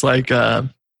that it's like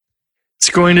it's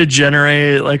going to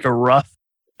generate like a rough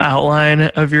outline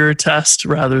of your test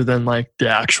rather than like the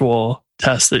actual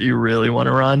test that you really want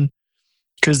to run.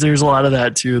 Because there's a lot of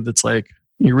that too that's like,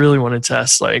 you really want to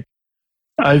test like,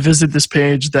 I visit this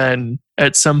page, then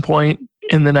at some point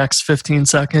in the next 15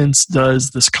 seconds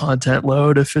does this content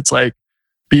load if it's like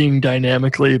being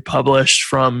dynamically published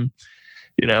from,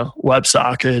 you know,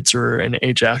 WebSockets or an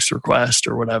AJAX request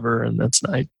or whatever. And that's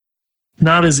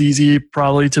not as easy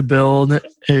probably to build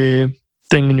a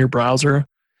thing in your browser.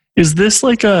 Is this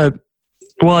like I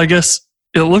guess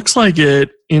it looks like it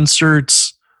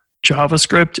inserts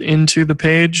JavaScript into the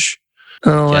page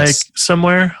like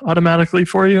somewhere automatically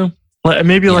for you.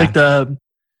 Maybe like the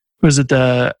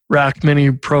Rack Mini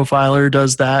Profiler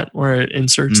does that, where it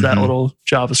inserts that little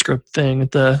JavaScript thing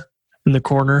in the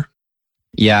corner.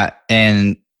 Yeah,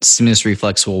 and Stimulus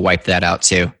Reflex will wipe that out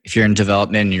too. If you're in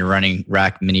development and you're running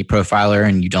Rack Mini Profiler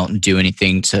and you don't do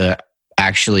anything to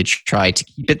actually try to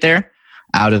keep it there,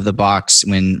 out of the box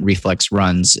when Reflex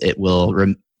runs, it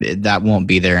will that won't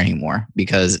be there anymore,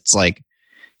 because it's like,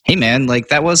 hey man, like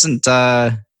that wasn't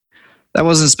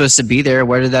supposed to be there.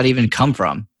 Where did that even come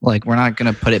from? Like, we're not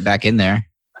going to put it back in there,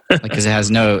 like, because it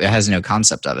has no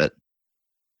concept of it.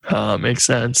 Makes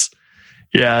sense.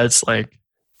 Yeah, it's like,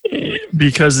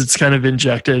 because it's kind of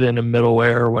injected in a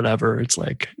middleware or whatever, it's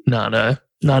like not a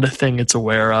thing it's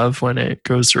aware of when it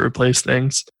goes to replace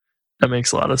things. That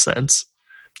makes a lot of sense.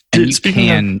 And you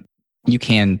Speaking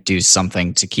can do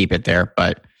something to keep it there,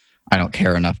 but I don't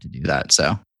care enough to do that.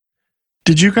 So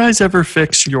Did you guys ever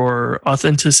fix your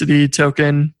authenticity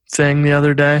token thing the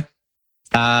other day?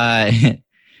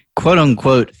 quote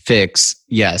unquote fix,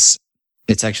 yes.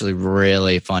 It's actually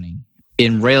really funny.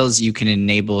 In Rails, you can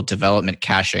enable development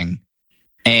caching.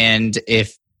 And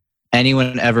if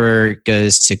anyone ever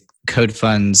goes to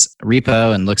CodeFund's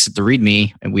repo and looks at the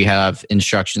README, and we have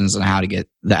instructions on how to get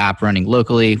the app running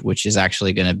locally, which is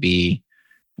actually going to be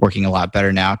working a lot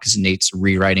better now because Nate's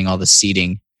rewriting all the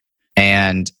seeding.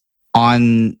 And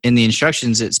in the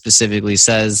instructions, it specifically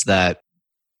says that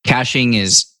caching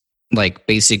is like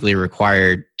basically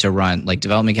required to run. Like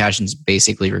development caching is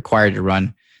basically required to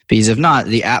run, because if not,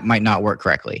 the app might not work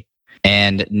correctly.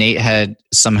 And Nate had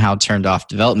somehow turned off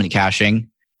development caching,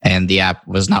 and the app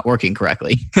was not working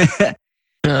correctly.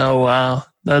 Oh, wow.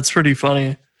 That's pretty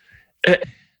funny.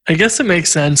 I guess it makes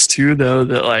sense too, though,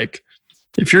 that like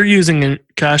if you're using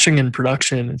caching in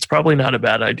production, it's probably not a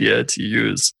bad idea to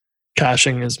use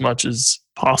caching as much as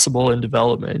possible in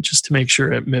development just to make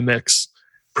sure it mimics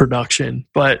production.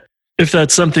 But if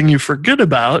that's something you forget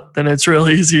about, then it's real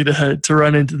easy to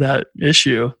run into that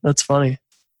issue. That's funny.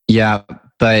 Yeah,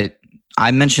 but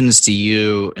I mentioned this to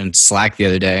you in Slack the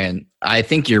other day, and I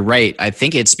think you're right. I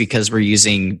think it's because we're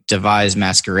using Devise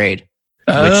Masquerade.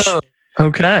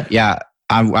 Okay. Yeah,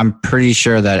 I'm pretty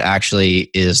sure that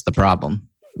actually is the problem.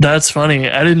 That's funny.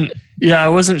 I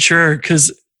wasn't sure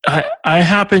because I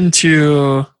happened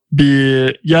to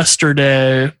be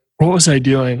yesterday. What was I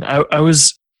doing? I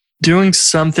was doing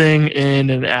something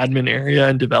in an admin area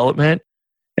in development,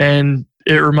 and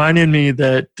it reminded me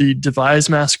that the Devise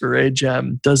Masquerade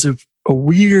gem does a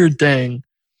weird thing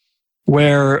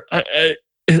where I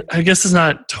guess it's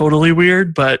not totally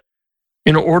weird, but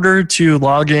in order to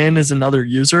log in as another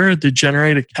user, they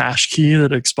generate a cache key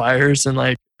that expires in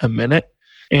like a minute.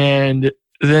 And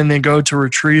then they go to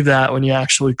retrieve that when you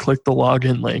actually click the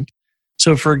login link.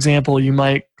 So for example, you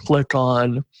might click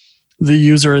on the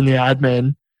user in the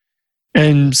admin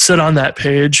and sit on that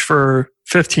page for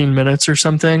 15 minutes or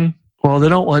something. Well, they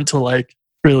don't want to like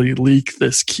really leak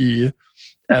this key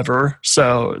ever.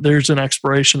 So there's an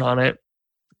expiration on it.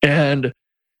 And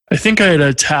I think I had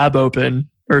a tab open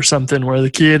or something where the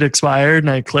key had expired, and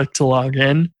I clicked to log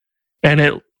in, and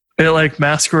it like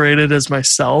masqueraded as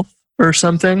myself or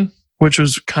something, which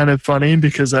was kind of funny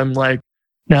because I'm like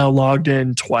now logged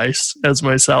in twice as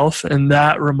myself. And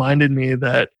that reminded me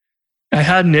that I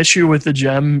had an issue with the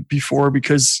gem before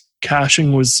because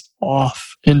caching was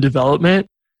off in development.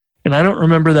 And I don't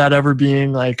remember that ever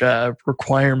being like a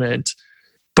requirement,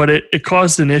 but it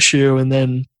caused an issue. And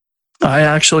then I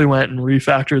actually went and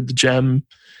refactored the gem,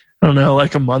 I don't know,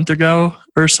 like a month ago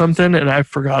or something. And I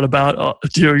forgot about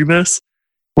doing this,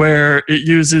 where it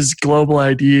uses global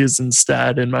IDs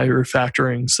instead in my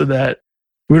refactoring so that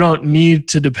we don't need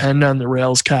to depend on the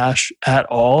Rails cache at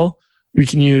all. We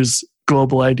can use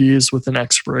global IDs with an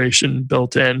expiration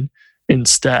built in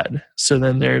instead. So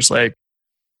then there's like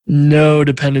no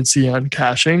dependency on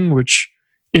caching, which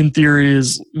in theory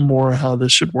is more how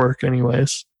this should work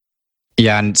anyways.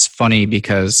 Yeah, and it's funny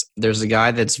because there's a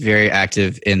guy that's very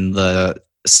active in the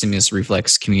Stimulus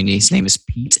Reflex community. His name is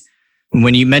Pete.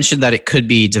 When you mentioned that it could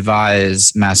be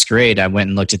Devise Masquerade, I went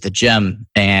and looked at the gem.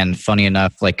 And funny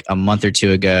enough, like a month or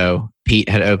two ago, Pete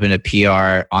had opened a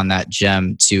PR on that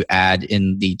gem to add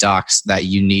in the docs that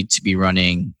you need to be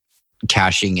running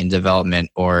caching in development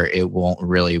or it won't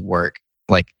really work.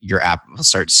 Like your app will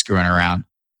start screwing around.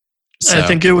 So, I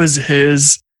think it was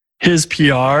his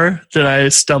PR that I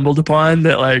stumbled upon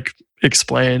that like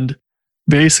explained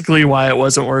basically why it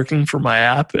wasn't working for my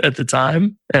app at the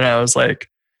time. And I was like,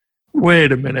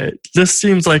 wait a minute, this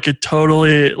seems like it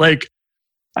totally, like,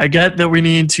 I get that we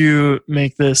need to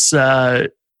make this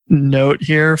note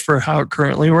here for how it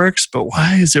currently works, but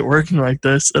why is it working like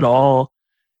this at all?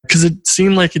 Because it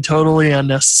seemed like a totally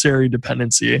unnecessary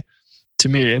dependency to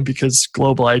me, and because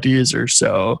global IDs are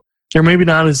so, they're maybe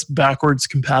not as backwards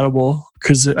compatible,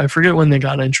 because I forget when they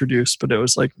got introduced, but it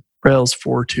was like Rails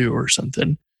 4.2 or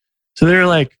something. So they're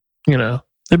like,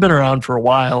 they've been around for a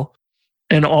while,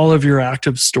 and all of your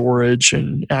active storage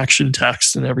and action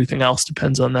text and everything else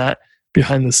depends on that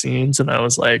behind the scenes. And I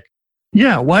was like,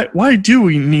 yeah, why do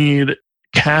we need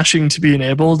caching to be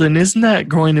enabled? And isn't that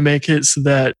going to make it so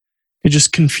that it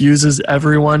just confuses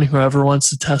everyone who ever wants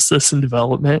to test this in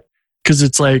development? Because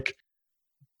it's like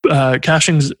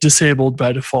caching's disabled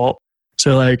by default.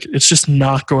 So like it's just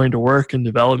not going to work in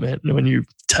development when you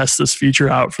test this feature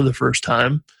out for the first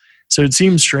time. So it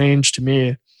seems strange to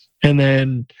me. And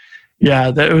then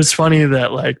yeah, that it was funny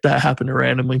that like that happened to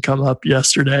randomly come up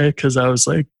yesterday because I was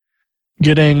like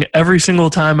getting every single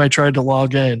time I tried to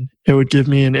log in, it would give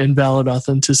me an invalid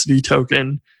authenticity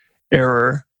token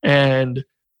error. And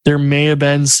there may have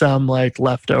been some like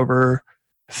leftover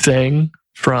thing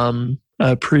from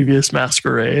a previous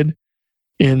masquerade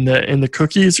in the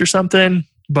cookies or something.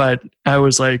 But I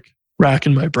was like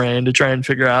racking my brain to try and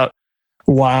figure out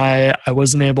why I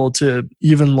wasn't able to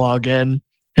even log in.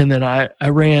 And then I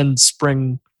ran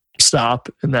Spring Stop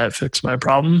and that fixed my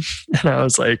problem. And I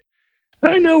was like,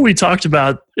 I know we talked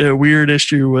about a weird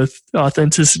issue with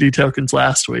authenticity tokens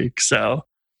last week. So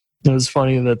it was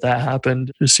funny that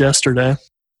happened just yesterday.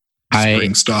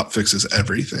 Spring Stop fixes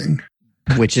everything.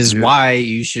 Which is why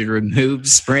you should remove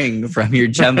Spring from your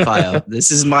gem file.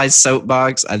 This is my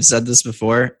soapbox. I've said this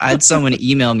before. I had someone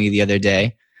email me the other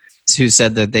day who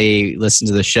said that they listened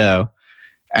to the show.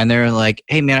 And they're like,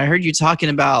 hey, man, I heard you talking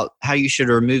about how you should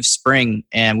remove Spring.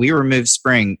 And we removed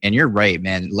Spring. And you're right,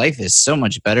 man. Life is so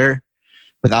much better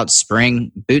without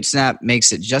Spring. Bootsnap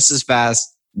makes it just as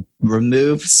fast.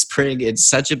 Remove Spring. It's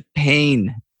such a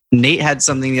pain. Nate had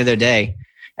something the other day.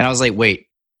 And I was like, wait,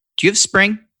 do you have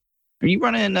Spring? Are you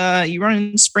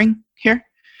running Spring here?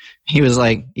 He was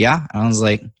like, yeah. And I was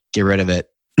like, get rid of it.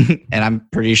 And I'm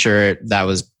pretty sure that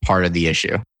was part of the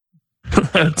issue.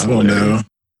 I don't know.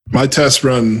 My tests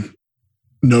run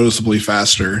noticeably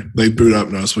faster. They boot up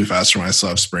noticeably faster when I still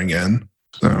have Spring in.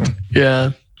 So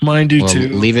yeah, mine do too.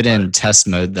 Leave it in test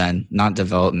mode then, not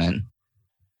development.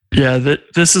 Yeah,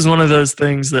 this is one of those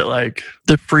things that like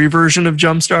the free version of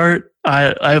Jumpstart,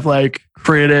 I've like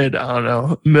created, I don't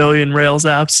know, a million Rails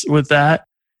apps with that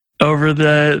over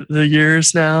the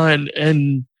years now.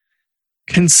 And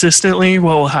consistently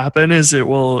what will happen is it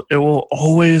will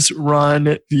always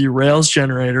run the Rails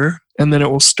generator, and then it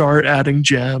will start adding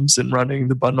gems and running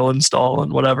the bundle install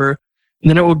and whatever. And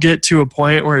then it will get to a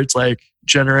point where it's like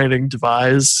generating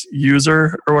devise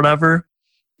user or whatever,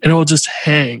 and it will just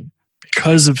hang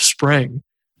because of Spring.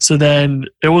 So then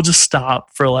it will just stop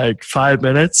for like 5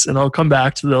 minutes, and I'll come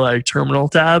back to the like terminal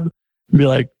tab and be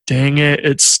like, dang it,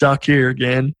 it's stuck here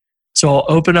again. So I'll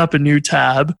open up a new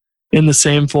tab in the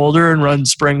same folder and run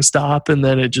Spring Stop, and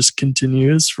then it just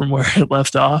continues from where it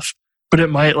left off. But it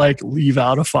might like leave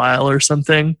out a file or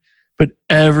something. But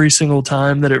every single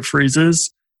time that it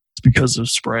freezes, it's because of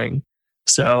Spring.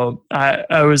 So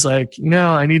I was like,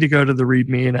 I need to go to the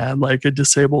README and add like a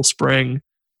disable Spring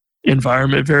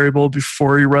environment variable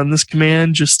before you run this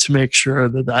command, just to make sure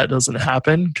that doesn't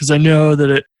happen. Because I know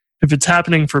that if it's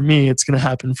happening for me, it's going to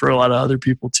happen for a lot of other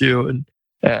people too. And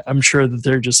I'm sure that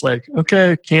they're just like,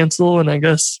 okay, cancel, and I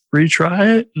guess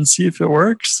retry it and see if it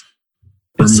works.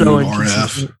 It's so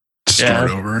RF,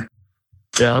 start over.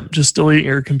 Yeah, just delete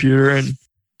your computer and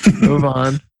move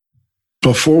on.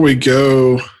 Before we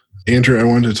go, Andrew, I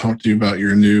wanted to talk to you about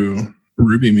your new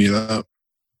Ruby meetup.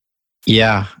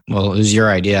 Yeah, well, it was your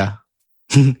idea.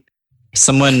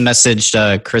 Someone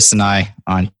messaged Chris and I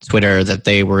on Twitter that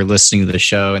they were listening to the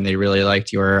show and they really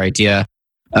liked your idea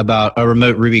about a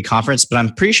remote Ruby conference, but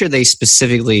I'm pretty sure they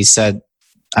specifically said,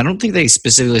 I don't think they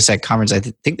specifically said conference. I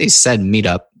think they said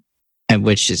meetup, and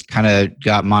which has kind of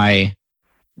got my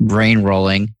brain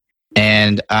rolling.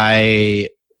 And I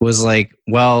was like,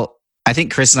 well, I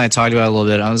think Chris and I talked about it a little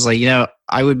bit. I was like,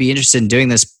 I would be interested in doing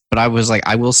this, but I was like,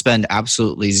 I will spend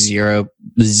absolutely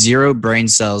zero brain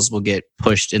cells will get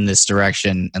pushed in this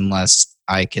direction unless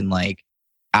I can like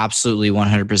absolutely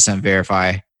 100%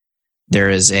 verify there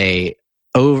is I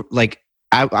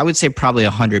would say probably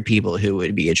 100 people who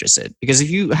would be interested. Because if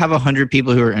you have 100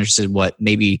 people who are interested,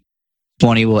 maybe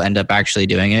 20 will end up actually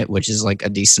doing it, which is like a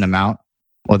decent amount.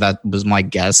 Well, that was my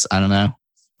guess. I don't know.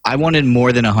 I wanted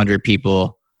more than 100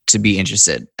 people to be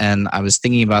interested. And I was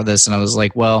thinking about this and I was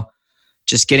like, well,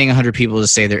 just getting 100 people to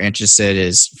say they're interested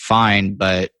is fine,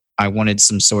 but I wanted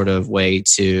some sort of way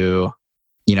to,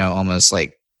 almost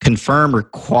like confirm or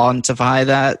quantify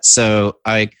that. So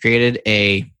I created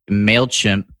a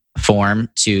MailChimp form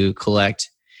to collect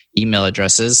email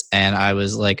addresses. And I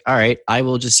was like, all right, I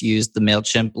will just use the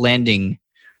MailChimp landing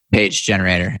page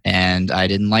generator. And I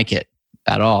didn't like it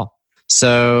at all.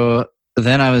 So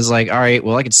then I was like, all right,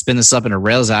 well, I could spin this up in a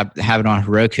Rails app, have it on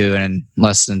Heroku in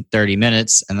less than 30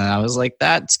 minutes. And then I was like,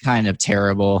 that's kind of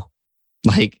terrible.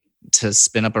 Like to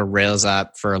spin up a Rails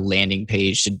app for a landing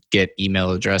page to get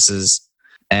email addresses.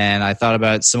 And I thought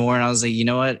about it some more and I was like, you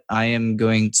know what? I'm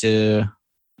going to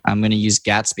use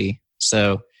Gatsby.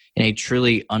 So in a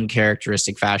truly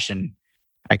uncharacteristic fashion,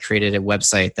 I created a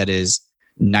website that is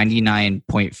 99.4%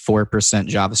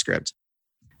 JavaScript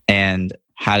and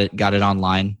got it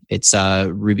online. It's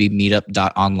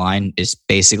rubymeetup.online. It's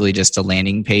basically just a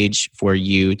landing page for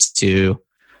you to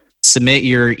submit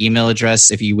your email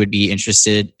address if you would be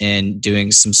interested in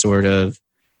doing some sort of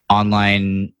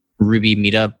online Ruby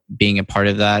meetup, being a part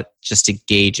of that, just to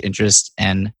gauge interest.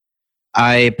 And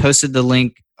I posted the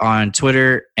link on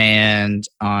Twitter and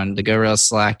on the GoRails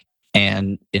Slack,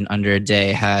 and in under a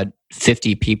day had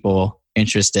 50 people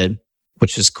interested,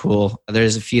 which was cool.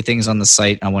 There's a few things on the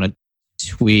site I want to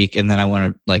tweak, and then I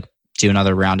want to do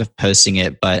another round of posting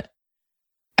it. But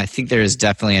I think there is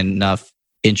definitely enough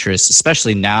interest,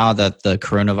 especially now that the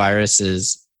coronavirus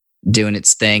is doing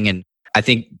its thing. And I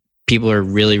think people are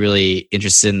really, really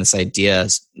interested in this idea,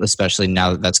 especially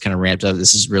now that that's kind of ramped up.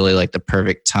 This is really the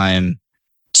perfect time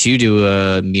to do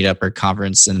a meetup or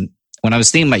conference. And when I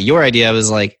was thinking about your idea, I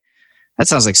was like, that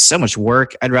sounds like so much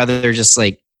work. I'd rather just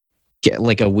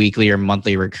get a weekly or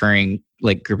monthly recurring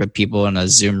group of people in a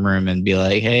Zoom room and be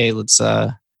like, hey, let's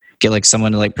get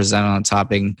someone to present on a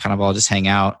topic and kind of all just hang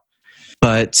out.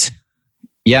 But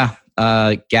yeah,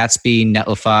 Gatsby,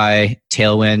 Netlify,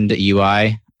 Tailwind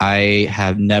UI. I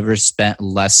have never spent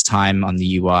less time on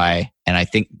the UI, and I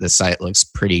think the site looks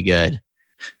pretty good.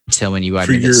 Tailwind UI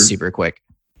made it super quick.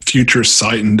 Future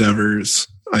site endeavors,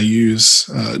 I use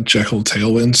Jekyll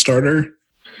Tailwind Starter,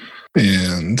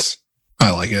 and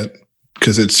I like it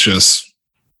because it's just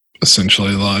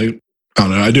essentially I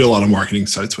don't know. I do a lot of marketing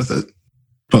sites with it,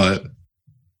 but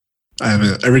I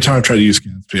haven't. Every time I try to use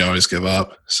Gatsby, I always give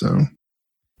up. So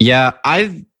yeah,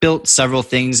 I've built several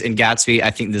things in Gatsby.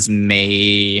 I think this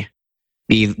may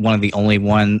be one of the only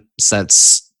ones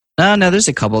that's... No, there's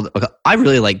a couple. I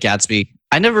really like Gatsby.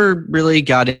 I never really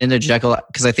got into Jekyll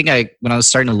because I think when I was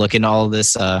starting to look into all of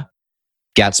this,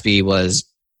 Gatsby was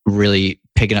really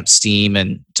picking up steam,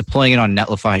 and deploying it on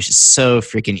Netlify is just so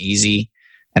freaking easy.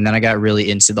 And then I got really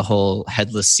into the whole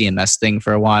headless CMS thing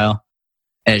for a while.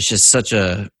 And it's just such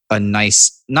a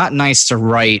nice, not nice to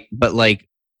write, but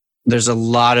there's a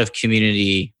lot of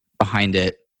community behind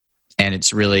it. And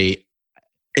it's really,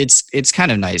 it's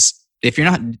kind of nice. If you're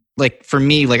not for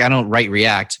me, I don't write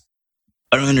React.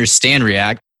 I don't understand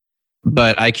React,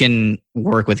 but I can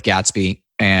work with Gatsby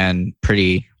and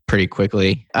pretty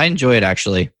quickly. I enjoy it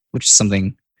actually, which is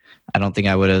something I don't think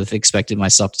I would have expected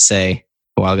myself to say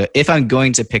a while ago. If I'm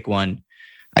going to pick one,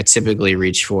 I typically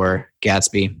reach for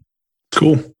Gatsby.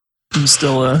 Cool. I'm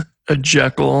still a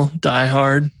Jekyll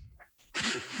diehard.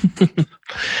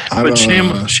 But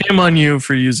shame on you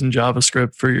for using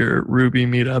JavaScript for your Ruby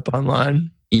meetup online.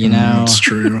 It's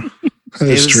true.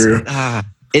 It's true.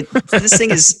 This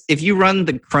thing is, if you run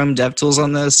the Chrome DevTools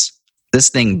on this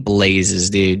thing blazes,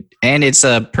 dude. And it's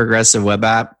a progressive web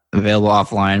app available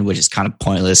offline, which is kind of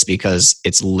pointless because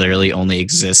it's literally only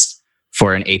exists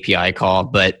for an API call.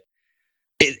 But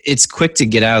it's quick to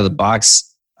get out of the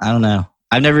box. I don't know.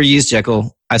 I've never used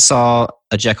Jekyll. I saw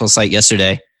a Jekyll site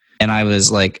yesterday, and I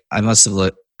was like,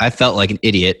 I felt like an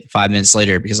idiot 5 minutes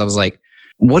later because I was like,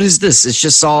 what is this? It's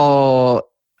just all...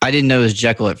 I didn't know it was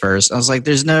Jekyll at first. I was like,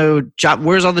 there's no job.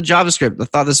 Where's all the JavaScript? I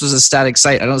thought this was a static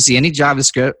site. I don't see any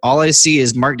JavaScript. All I see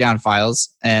is markdown files.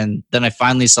 And then I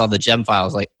finally saw the gem file. I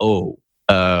was like, oh.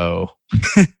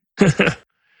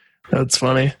 That's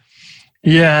funny.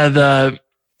 Yeah, the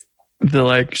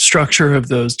structure of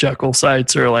those Jekyll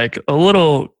sites are a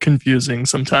little confusing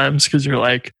sometimes because you're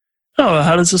like, oh,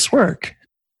 how does this work?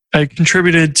 I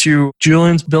contributed to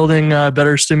Julian's building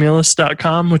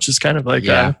betterstimulus.com, which is kind of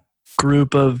a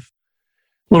group of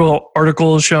little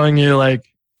articles showing you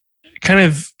kind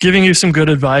of giving you some good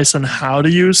advice on how to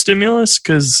use stimulus,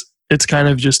 because it's kind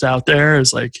of just out there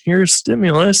as here's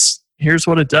stimulus, here's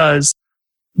what it does,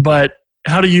 but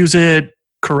how to use it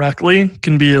correctly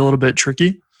can be a little bit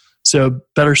tricky. So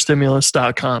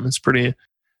betterstimulus.com is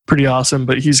pretty awesome,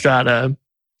 but he's got a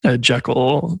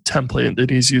Jekyll template that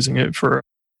he's using it for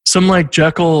some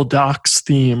Jekyll docs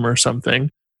theme or something,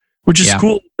 which is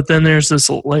cool. But then there's this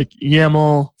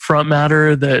YAML front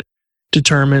matter that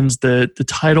determines the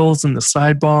titles and the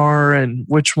sidebar and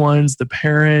which one's the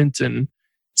parent. And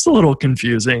it's a little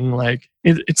confusing.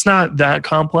 It's not that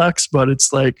complex, but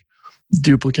it's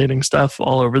duplicating stuff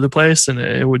all over the place. And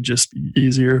it would just be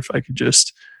easier if I could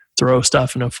just throw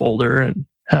stuff in a folder and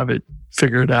have it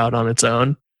figure it out on its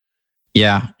own.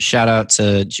 Yeah. Shout out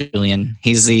to Julian.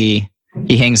 He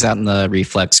hangs out in the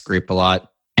Reflex group a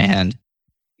lot, and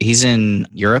he's in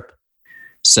Europe.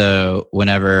 So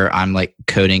whenever I'm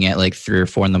coding at 3 or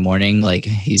 4 in the morning,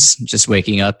 he's just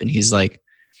waking up and he's like,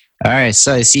 all right,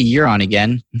 so I see you're on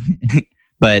again.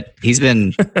 But he's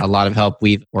been a lot of help.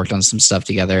 We've worked on some stuff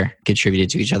together, contributed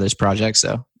to each other's projects.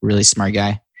 So really smart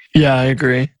guy. Yeah, I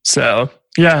agree. So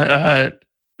yeah,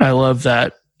 I love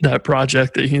that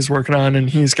project that he's working on, and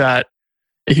he's got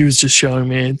he was just showing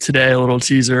me today a little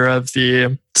teaser of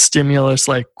the Stimulus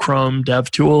like Chrome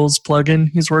DevTools plugin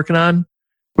he's working on,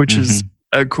 which is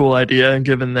a cool idea,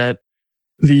 given that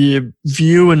the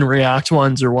Vue and React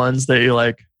ones are ones that you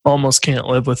like almost can't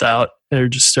live without. They're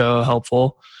just so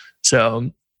helpful. So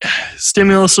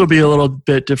Stimulus will be a little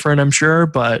bit different, I'm sure,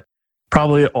 but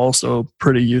probably also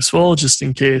pretty useful just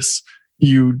in case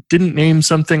you didn't name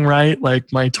something right.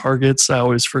 Like my targets, I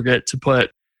always forget to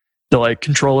put the like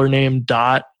controller name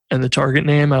dot and the target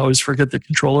name. I always forget the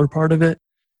controller part of it.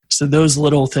 So those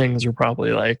little things are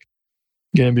probably like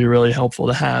going to be really helpful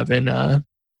to have in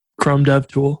Chrome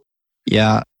DevTool.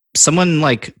 Yeah. Someone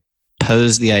like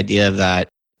posed the idea of that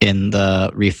in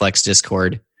the Reflex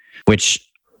Discord, which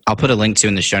I'll put a link to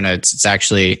in the show notes. It's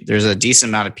actually, there's a decent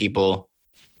amount of people,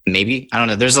 maybe, I don't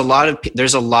know. There's a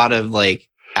lot of like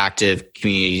active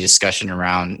community discussion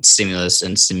around Stimulus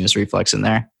and Stimulus Reflex in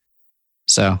there.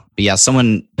 So, but yeah,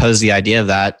 someone posed the idea of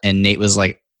that, and Nate was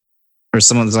like, or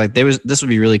someone was like, this would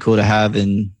be really cool to have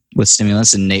with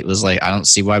Stimulus, and Nate was like, I don't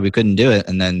see why we couldn't do it.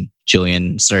 And then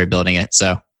Julian started building it.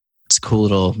 So it's a cool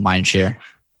little mind share.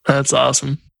 That's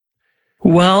awesome.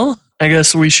 Well, I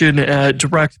guess we should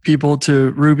direct people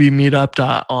to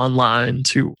rubymeetup.online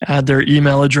to add their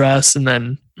email address and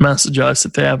then message us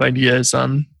if they have ideas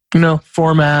on,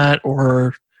 format or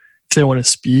if they want to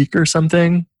speak or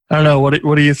something. I don't know.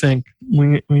 What do you think?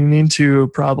 We need to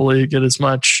probably get as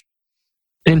much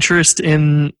interest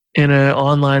in an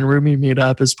online Ruby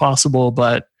meetup as possible,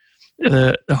 but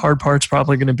the hard part's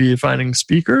probably going to be finding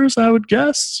speakers, I would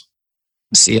guess.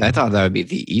 See, I thought that would be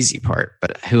the easy part,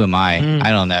 but who am I?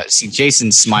 I don't know. See,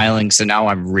 Jason's smiling, so now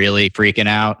I'm really freaking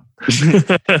out.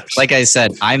 Like I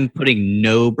said, I'm putting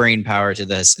no brain power to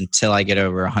this until I get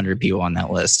over 100 people on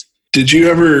that list. Did you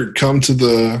ever come to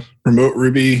the remote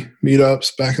Ruby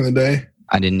meetups back in the day?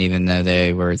 I didn't even know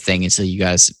they were a thing until you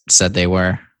guys said they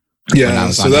were.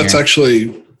 Yeah, so that's actually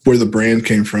where the brand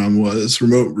came from. Was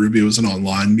Remote Ruby was an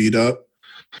online meetup,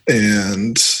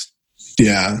 and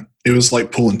yeah, it was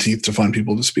like pulling teeth to find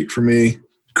people to speak for me.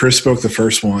 Chris spoke the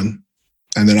first one,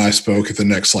 and then I spoke at the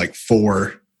next like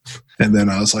 4, and then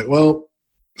I was like, well,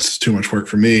 this is too much work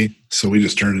for me, so we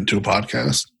just turned it into a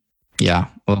podcast. Yeah,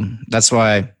 well, that's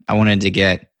why I wanted to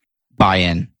get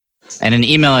buy-in. And an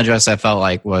email address I felt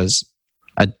like was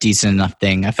a decent enough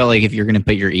thing. I felt like if you're going to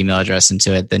put your email address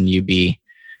into it, then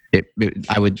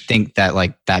I would think that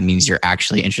like that means you're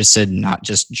actually interested, not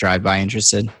just drive-by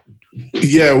interested.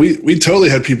 Yeah, we totally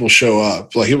had people show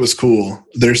up. Like it was cool.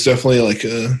 There's definitely like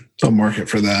a market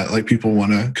for that. Like people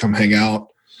want to come hang out.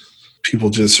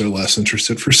 People just are less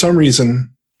interested for some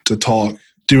reason to talk,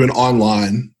 do an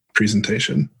online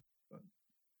presentation.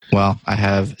 Well, I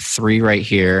have 3 right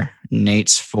here.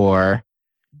 Nate's 4.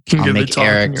 You can give the talk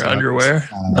in your underwear.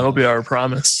 That'll be our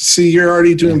promise. See, you're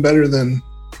already doing better than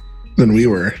we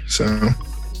were. So,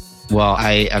 well,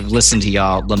 I've listened to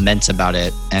y'all lament about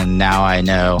it, and now I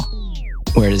know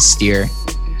where to steer.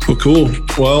 Well, cool.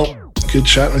 Well, good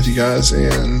chatting with you guys.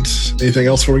 And anything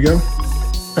else before we go?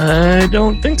 I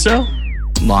don't think so.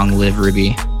 Long live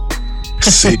Ruby.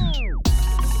 See.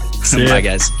 Bye,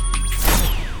 guys.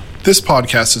 This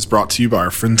podcast is brought to you by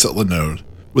our friends at Linode.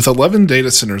 With 11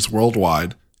 data centers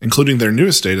worldwide, including their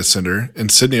newest data center in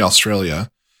Sydney,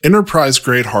 Australia,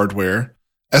 enterprise-grade hardware,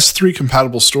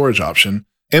 S3-compatible storage option,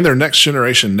 and their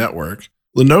next-generation network,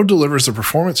 Linode delivers the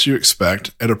performance you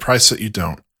expect at a price that you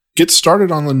don't. Get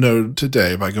started on Linode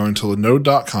today by going to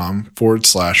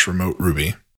linode.com/remote Ruby.